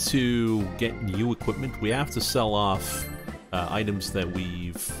want to get new equipment, we have to sell off items that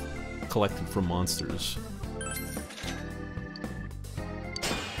we've collected from monsters.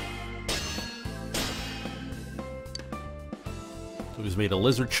 So he's made a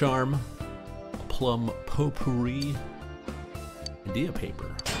lizard charm, a plum potpourri, India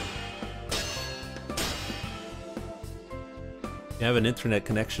paper. you have an internet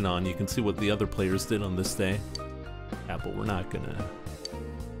connection on, you can see what the other players did on this day. Yeah, but we're not gonna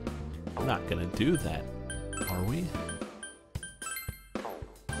do that, are we?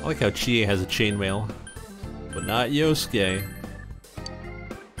 I like how Chie has a chainmail, but not Yosuke.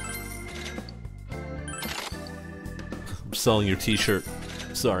 I'm selling your t-shirt.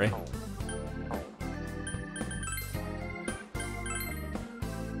 Sorry.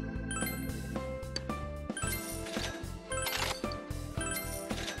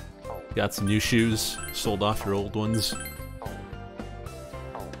 Got some new shoes, sold off your old ones.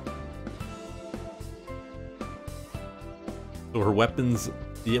 So her weapons,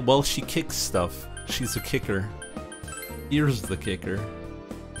 yeah, well, she kicks stuff. She's a kicker. Here's the kicker.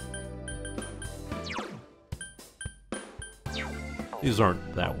 These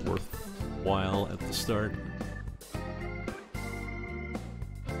aren't that worthwhile at the start.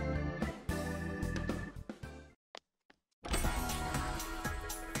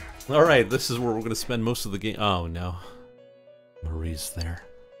 Alright, this is where we're going to spend most of the game. Oh no. Marie's there.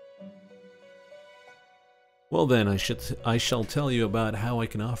 Well then, I shall tell you about how I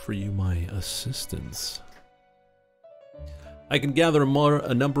can offer you my assistance. I can gather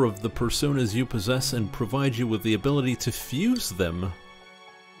a number of the personas you possess and provide you with the ability to fuse them.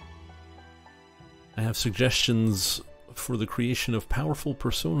 I have suggestions for the creation of powerful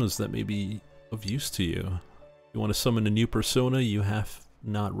personas that may be of use to you. If you want to summon a new persona you have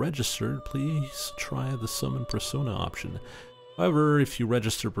not registered, please try the summon persona option. However, if you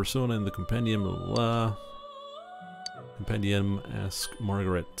register persona in the compendium, compendium, ask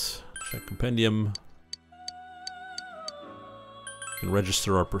Margaret. Check compendium. We can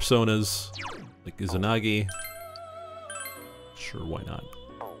register our personas, like Izanagi. Sure, why not?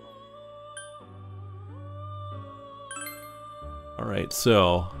 Alright,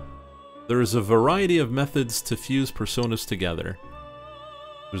 so there's a variety of methods to fuse personas together.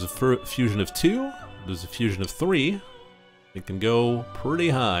 There's a fusion of 2, there's a fusion of 3. It can go pretty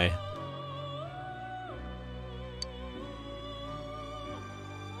high.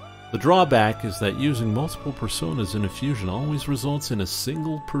 The drawback is that using multiple personas in a fusion always results in a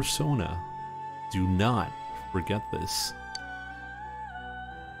single persona. Do not forget this.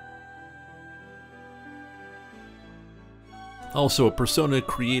 Also, a persona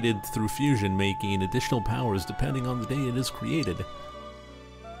created through fusion may gain additional powers depending on the day it is created.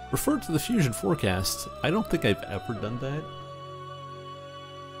 Refer to the fusion forecast. I don't think I've ever done that.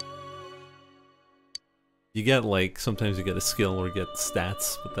 You get, like, sometimes you get a skill or get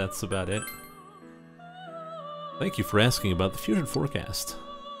stats, but that's about it. Thank you for asking about the fusion forecast.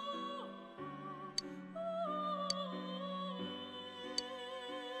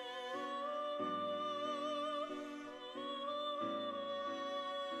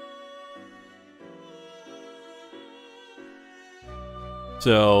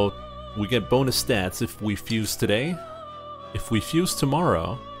 So, we get bonus stats if we fuse today. If we fuse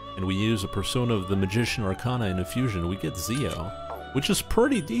tomorrow, and we use a persona of the Magician Arcana in a fusion, we get Zio, which is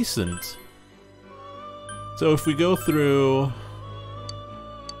pretty decent. So if we go through...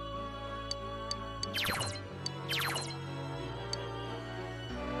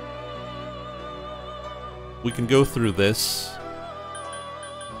 We can go through this.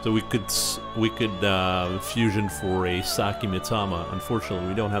 So we could fusion for a Saki Mitama. Unfortunately,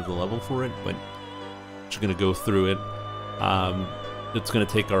 we don't have the level for it, but just gonna go through it. It's gonna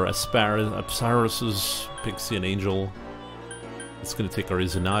take our Apsaris's Pixie and Angel. It's gonna take our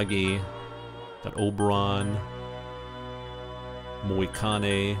Izanagi. Got Oberon,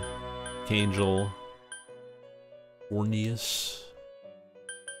 Moikane, Angel, Orneus,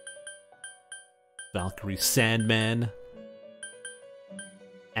 Valkyrie, Sandman.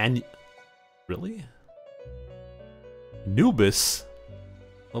 And really? Nubis?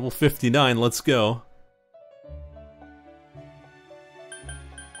 Level 59, let's go.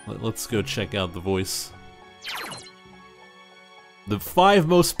 Let's go check out the voice. The 5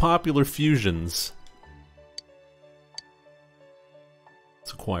 most popular fusions.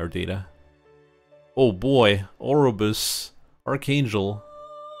 Let's acquire data. Oh boy, Orobus, Archangel,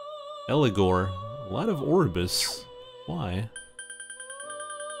 Eligor. A lot of Orobus. Why?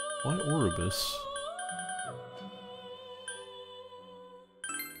 Why Orobus?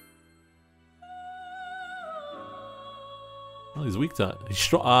 Oh, he's weak to... He's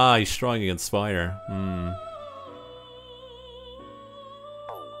strong. He's strong against fire.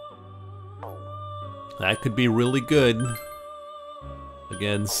 That could be really good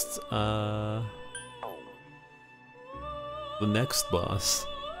against the next boss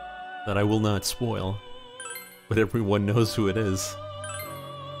that I will not spoil, but everyone knows who it is.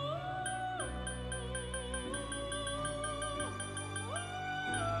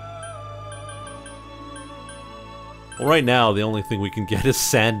 Well, right now, the only thing we can get is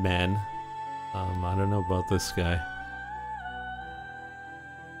Sandman. I don't know about this guy.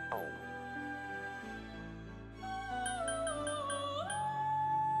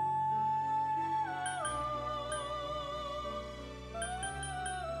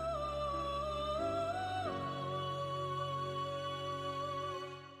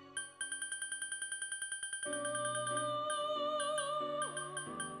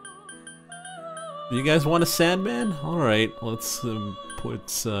 You guys want a Sandman? Alright, let's put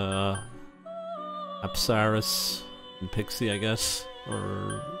Apsaris and Pixie, I guess.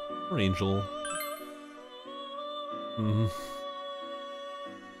 Or Angel.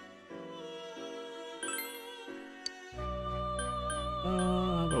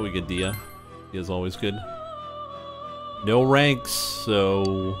 How about we get Dia? Dia's always good. No ranks,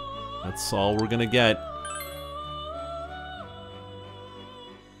 so that's all we're gonna get.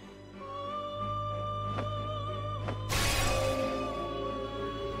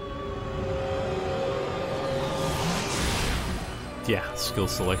 Yeah, skill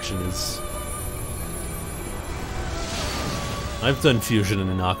selection is... I've done Fusion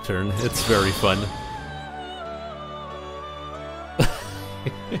in Nocturne. It's very fun.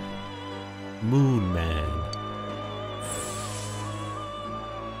 Moon Man.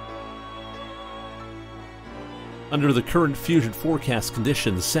 Under the current Fusion forecast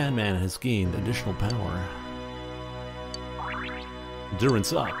conditions, Sandman has gained additional power.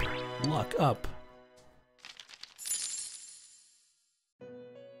 Endurance up. Luck up.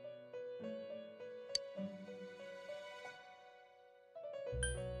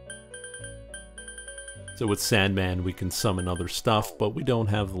 So with Sandman, we can summon other stuff, but we don't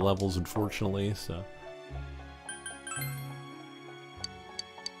have the levels, unfortunately, so...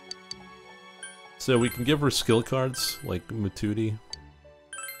 So we can give her skill cards, like Matudi,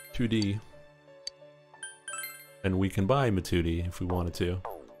 2D, and we can buy Matudi if we wanted to.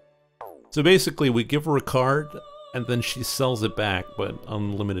 So basically, we give her a card, and then she sells it back, but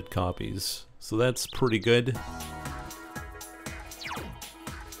unlimited copies. So that's pretty good.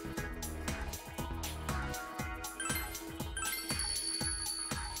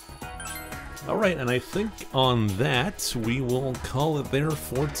 Alright, and I think on that, we will call it there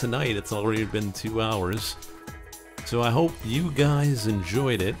for tonight. It's already been 2 hours. So I hope you guys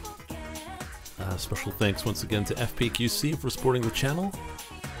enjoyed it. Special thanks once again to FPQC for supporting the channel.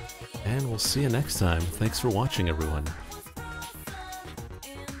 And we'll see you next time. Thanks for watching, everyone.